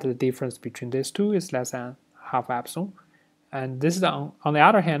 such that the difference between these two is less than half epsilon. And this is on the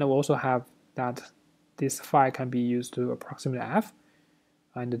other hand, we also have that this phi can be used to approximate f,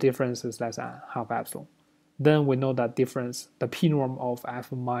 and the difference is less than half epsilon. Then we know that difference, the p-norm of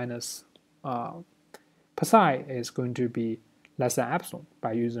f minus psi is going to be less than epsilon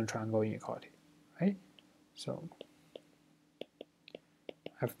by using triangle inequality, right? So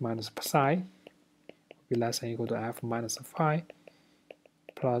f minus psi will be less than or equal to f minus phi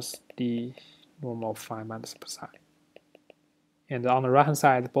plus the norm of phi minus psi. And on the right hand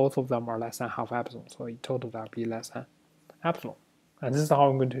side, both of them are less than half epsilon, so in total that will be less than epsilon. And this is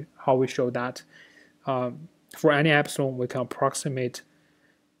how we show that for any epsilon we can approximate.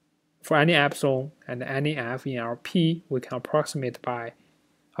 For any epsilon and any f in our P, we can approximate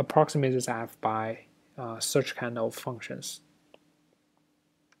this f by such kind of functions.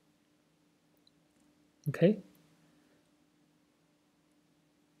 Okay.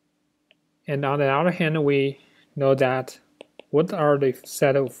 And on the other hand, we know that what are the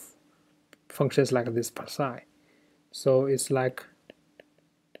set of functions like this psi? So it's like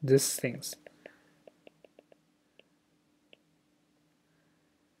these things.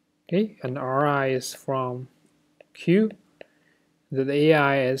 Okay, and Ri is from Q. The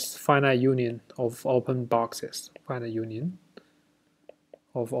AI is finite union of open boxes. Finite union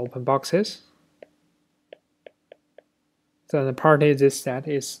of open boxes. So the party this set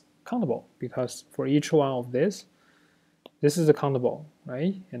is countable because for each one of this is a countable,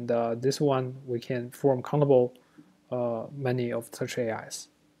 right? And this one we can form countable many of such AIs.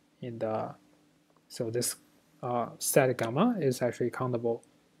 And so this set gamma is actually a countable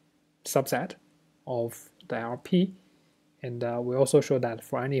subset of the LP. And we also show that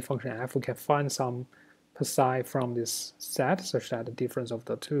for any function f, we can find some psi from this set such that the difference of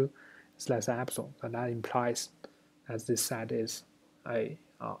the two is less than epsilon. And that implies that this set is a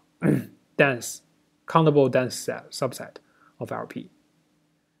dense, countable dense subset of LP.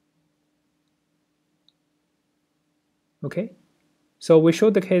 Okay, so we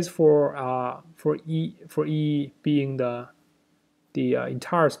showed the case for E being the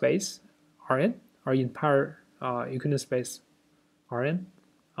entire space Rn, or entire Euclidean space Rn.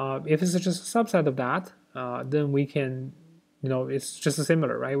 If it's just a subset of that, then we can, it's just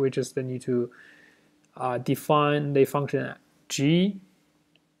similar, right? We just need to define the function g.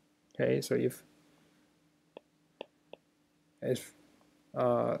 Okay, so if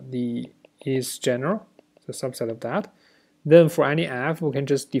the is general, the subset of that, then for any f, we can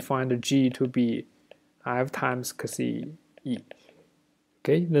just define the g to be f times cos e.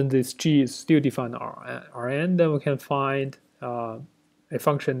 Okay, then this g is still defined Rn. Then we can find a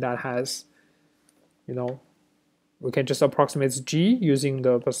function that has, we can just approximate g using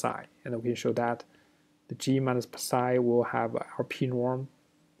the psi, and we can show that the g minus psi will have our p norm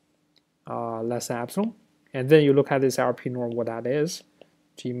less than epsilon. And then you look at this our p norm, what that is,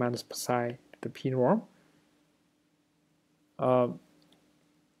 g minus psi, the p norm.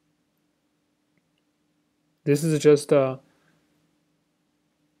 This is just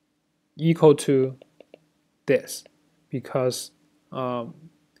equal to this, because well,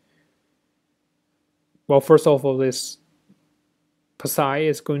 first of all, this psi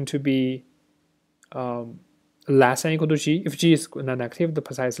is going to be less than or equal to g. If g is negative, the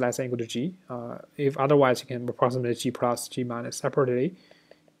psi is less than or equal to g. If otherwise, you can approximate g plus g minus separately,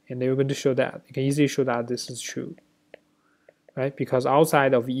 and then we're going to show that. You can easily show that this is true, right? Because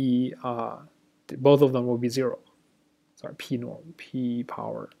outside of E, both of them will be 0. Sorry, p norm, p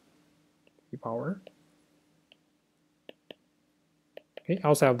power. Okay,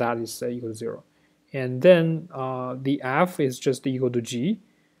 outside of that is equal to 0. And then the f is just equal to g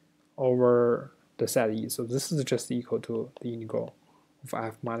over the set E. So this is just equal to the integral of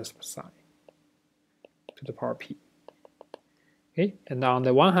f minus psi to the power p. Okay, and on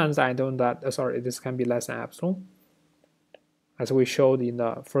the one hand, I know that, this can be less than epsilon, as we showed in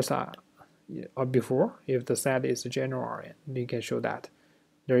the first before. If the set is a general Rn, you can show that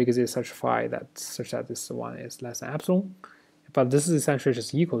there exists such phi such that this one is less than epsilon, but this is essentially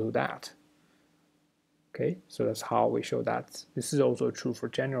just equal to that. Okay, so that's how we show that this is also true for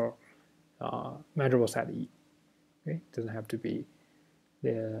general measurable set E. Okay, it doesn't have to be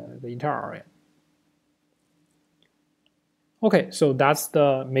the entire Rn. Okay, so that's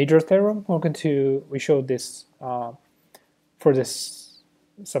the major theorem. We showed this for this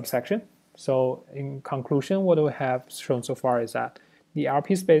subsection. So in conclusion, what we have shown so far is that the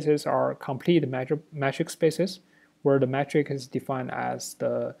RP spaces are complete metric spaces, where the metric is defined as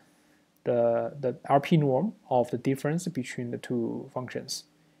the RP norm of the difference between the two functions,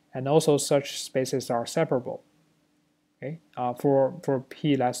 and also such spaces are separable. Okay, for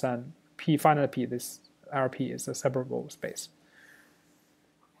p less than p finite p, this RP is a separable space.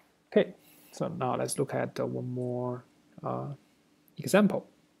 Okay, so now let's look at one more example.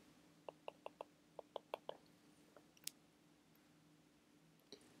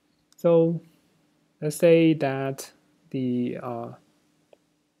 So let's say that the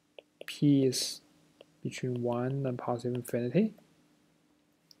p is between 1 and positive infinity,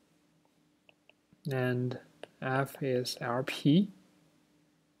 and f is Rp.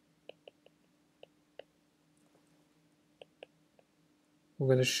 We're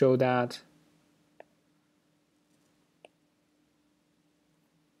going to show that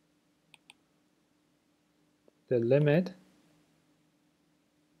the limit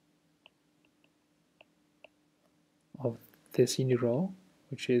of this integral,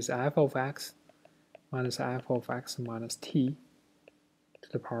 which is f of x minus f of x minus t to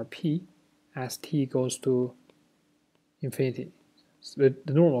the power p, as t goes to infinity. So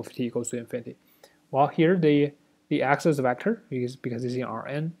the norm of t goes to infinity. While here the x is a vector because it's in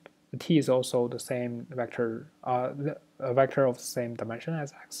Rn. The t is also the same vector, a vector of the same dimension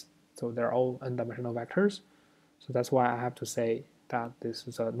as x. So they're all n-dimensional vectors. So that's why I have to say that this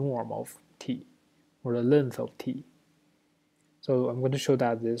is a norm of t, or the length of t. So I'm going to show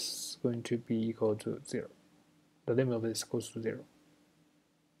that this is going to be equal to 0. The limit of this goes to 0.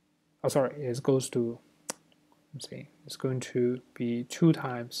 Oh, sorry, it goes to, it's going to be 2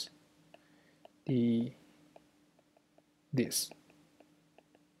 times this.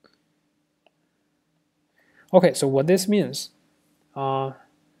 Okay, so what this means, so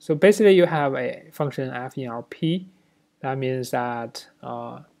basically you have a function f in Rp. That means that,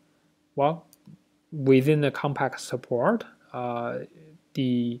 well, within the compact support,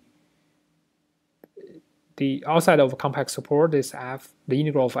 the outside of compact support, this f, the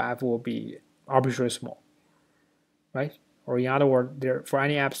integral of f will be arbitrarily small, right? Or in other words, for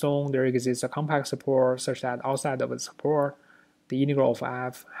any epsilon, there exists a compact support such that outside of the support, the integral of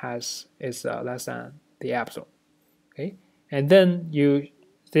f is less than the epsilon. Okay, and then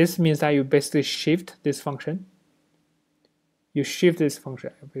this means that you basically shift this function. You shift this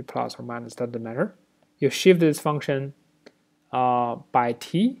function, be plus or minus, doesn't matter. You shift this function by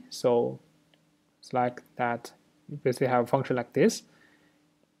t, so it's like that. You basically have a function like this.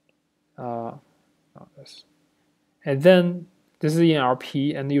 And then this is in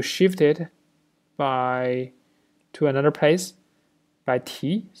Rp, and you shift it to another place by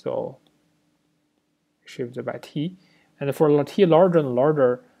t, so shift it by t. And for t larger and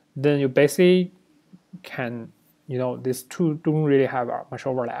larger, then you basically can, these two don't really have much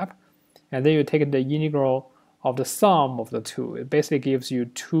overlap. And then you take the integral of the sum of the two. It basically gives you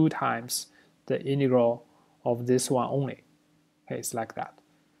 2 times the integral of this one only. Okay, it's like that.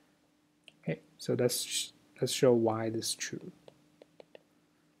 Okay, so let's show why this is true.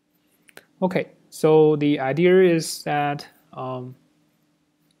 Okay, so the idea is that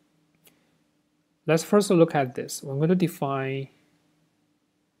let's first look at this. We're going to define,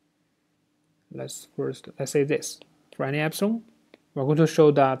 let's say this. For any epsilon, we're going to show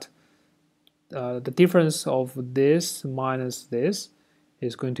that the difference of this minus this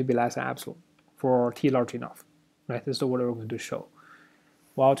is going to be less than epsilon for t large enough, right? This is what we're going to show.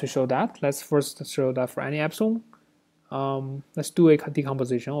 Well, to show that, let's first show that for any epsilon, let's do a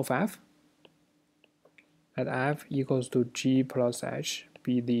decomposition of f. Let f equals to g plus h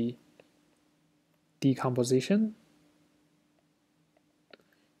be the decomposition.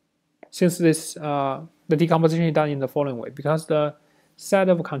 Since this the decomposition is done in the following way, because the set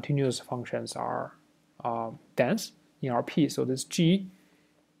of continuous functions are dense in Rp, so this g,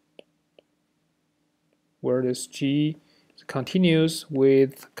 where this g is continuous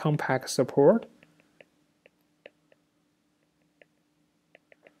with compact support,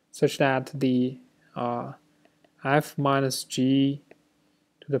 such that the f minus g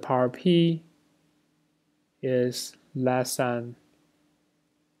to the power p is less than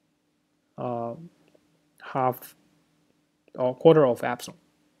half or quarter of epsilon.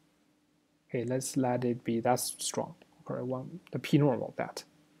 Okay, let's let it be. That's strong. Okay, the p norm of that.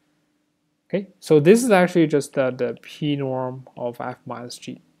 Okay, so this is actually just the p norm of f minus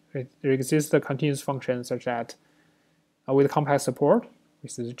g. Okay, there exists a continuous function such that with compact support,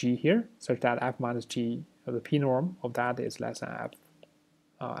 which is g here, such that f minus g, the p norm of that is less than f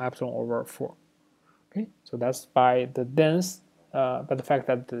epsilon over 4. Okay, so that's by the dense, by the fact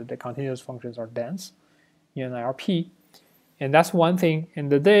that the continuous functions are dense in Rp, and that's one thing. And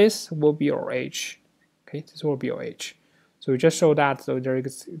this will be our h. Okay, this will be our h. So we just show that. So there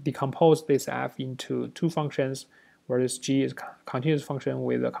is decompose this f into two functions, where this g is continuous function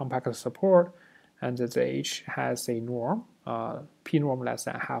with a compact support, and the h has a norm, p norm less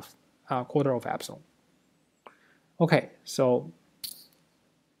than half quarter of epsilon. Okay, so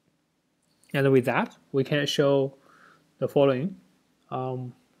and with that we can show the following.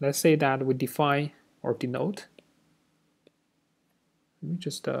 Let's say that we define or denote. Let me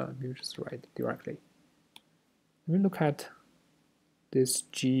just write it directly. Let me look at this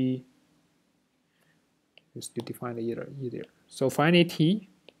g. Just to define the either. So for any t,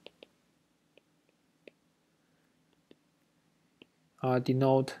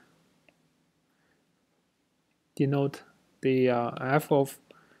 denote the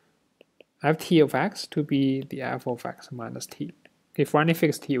ft of x to be the f of x minus t. Okay, for any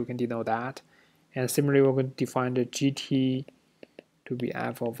fixed t, we can denote that, and similarly, we're going to define the gt to be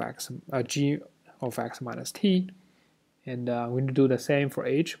f of x, g of x minus t, and we're going to do the same for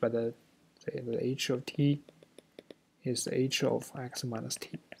h, but say the h of t is the h of x minus t.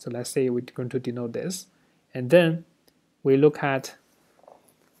 So let's say we're going to denote this, and then we look at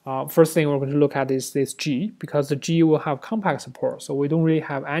first thing we're going to look at is this g, because the g will have compact support, so we don't really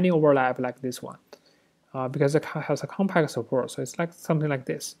have any overlap like this one, because it has a compact support, so it's like something like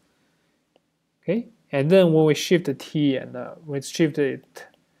this. Okay, and then when we shift the t and we shift it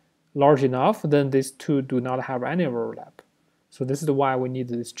large enough, then these two do not have any overlap. So this is why we need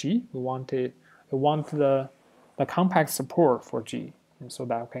this g. We want the compact support for g, and so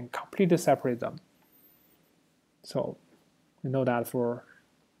that we can completely separate them. So we know that for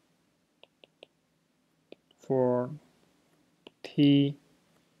t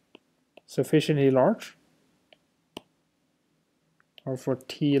sufficiently large, or for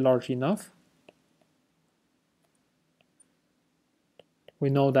t large enough, we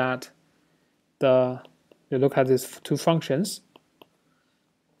know that you look at these two functions,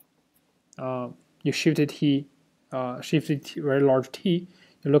 you shift t, very large t,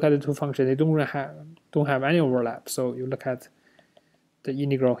 you look at the two functions, they don't have any overlap. So you look at the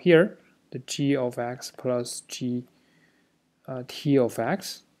integral here, the g of x plus g t of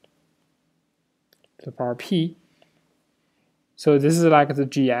x to the power p. So this is like the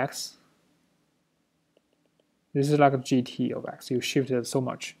gx. This is like a gt of x. You shifted so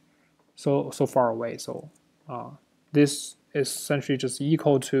much, so far away. So this is essentially just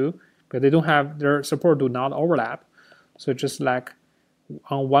equal to, but they don't have, their support do not overlap. So just like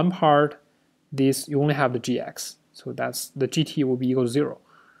on one part, this you only have the gx. So that's the gt will be equal to 0.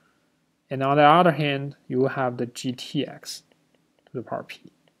 And on the other hand, you will have the gtx to the power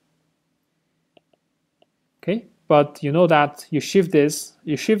p. Okay, but you know that you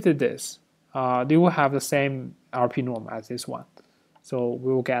shifted this, they will have the same Rp norm as this one. So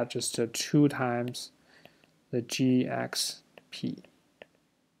we will get just 2 times the gxp.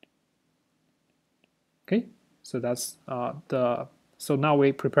 Okay, so that's so now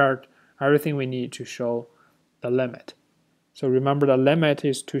we prepared everything we need to show the limit. So remember, the limit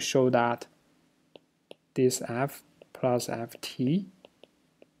is to show that this f plus ft,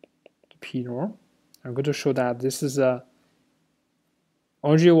 the p norm. I'm going to show that this is a,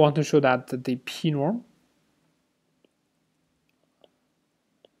 originally want to show that the p norm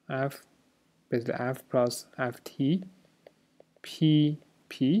f basically f plus ft p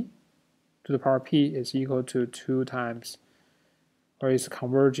p to the power p is equal to 2 times, or is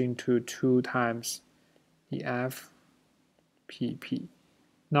converging to 2 times the f p p.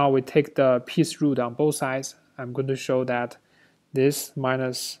 Now we take the p's root on both sides. I'm going to show that this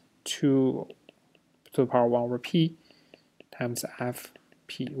minus 2 to the power 1 over p times f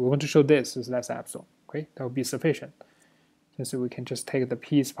p. We're going to show this is less epsilon. Okay, that will be sufficient. And so we can just take the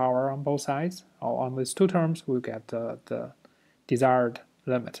p's power on both sides, or on these two terms, we'll get the desired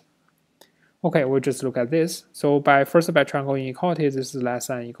limit. Okay, we'll just look at this. So by triangle inequality, this is less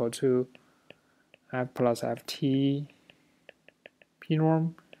than or equal to f plus ft p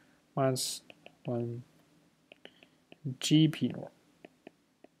norm minus 1 gp norm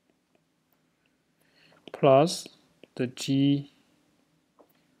plus the g,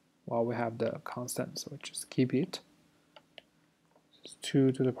 well, we have the constant, so just keep it. It's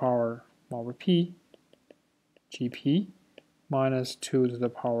 2 to the power 1 over p gp minus 2 to the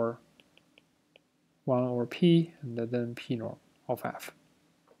power 1 over p, and then p norm of f.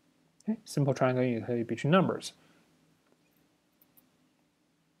 Okay, simple triangle inequality between numbers.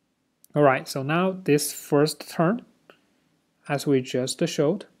 All right, so now this first term, as we just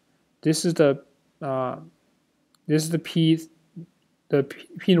showed, this is the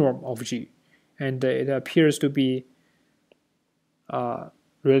p norm of g, and it appears to be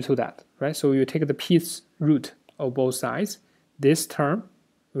related to that, right? So you take the p's root of both sides. This term,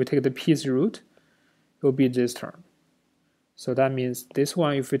 we take the p's root, it will be this term. So that means this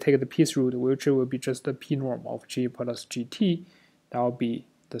one, if we take the p's root, which will be just the p norm of g plus gt, that will be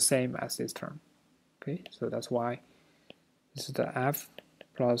the same as this term. Okay, so that's why this is the f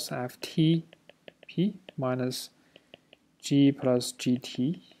plus ft p minus g plus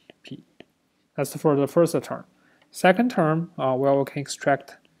gt p. That's for the first term. Second term, well, we can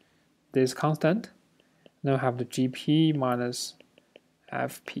extract this constant. Then we have the gp minus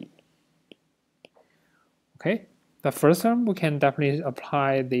fp. Okay, the first term, we can definitely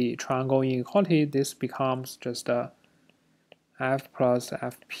apply the triangle inequality. This becomes just a f plus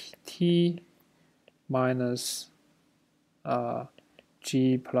ft minus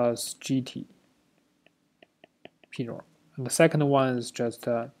g plus gt p norm. And the second one is just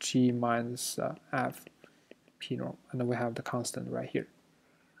g minus f p norm, and then we have the constant right here.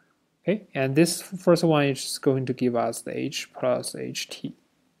 Okay, and this first one is going to give us the h plus ht,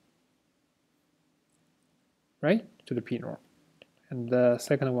 right, to the p norm, and the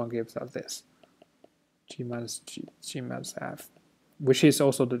second one gives us this g minus f, which is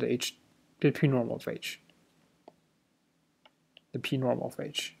also the p norm of h, the p norm of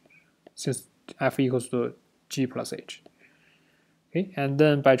h, since f equals to g plus h. Okay, and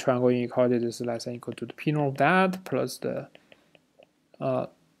then by triangle inequality, this is less than or equal to the p norm of that plus the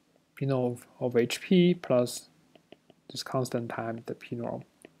p norm of hp plus this constant times the p norm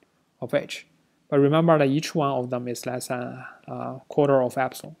of h. But remember that each one of them is less than a quarter of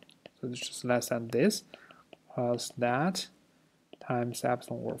epsilon. So it's just less than this plus that times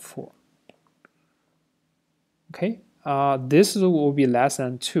epsilon over 4. Okay, this will be less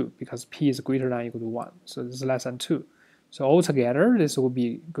than 2 because p is greater than or equal to 1. So this is less than 2. So altogether, this will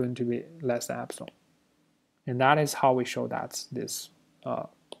be going to be less than epsilon. And that is how we show that this,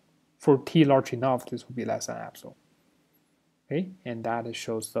 for t large enough, this will be less than epsilon. Okay, and that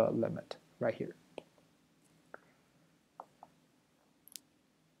shows the limit right here.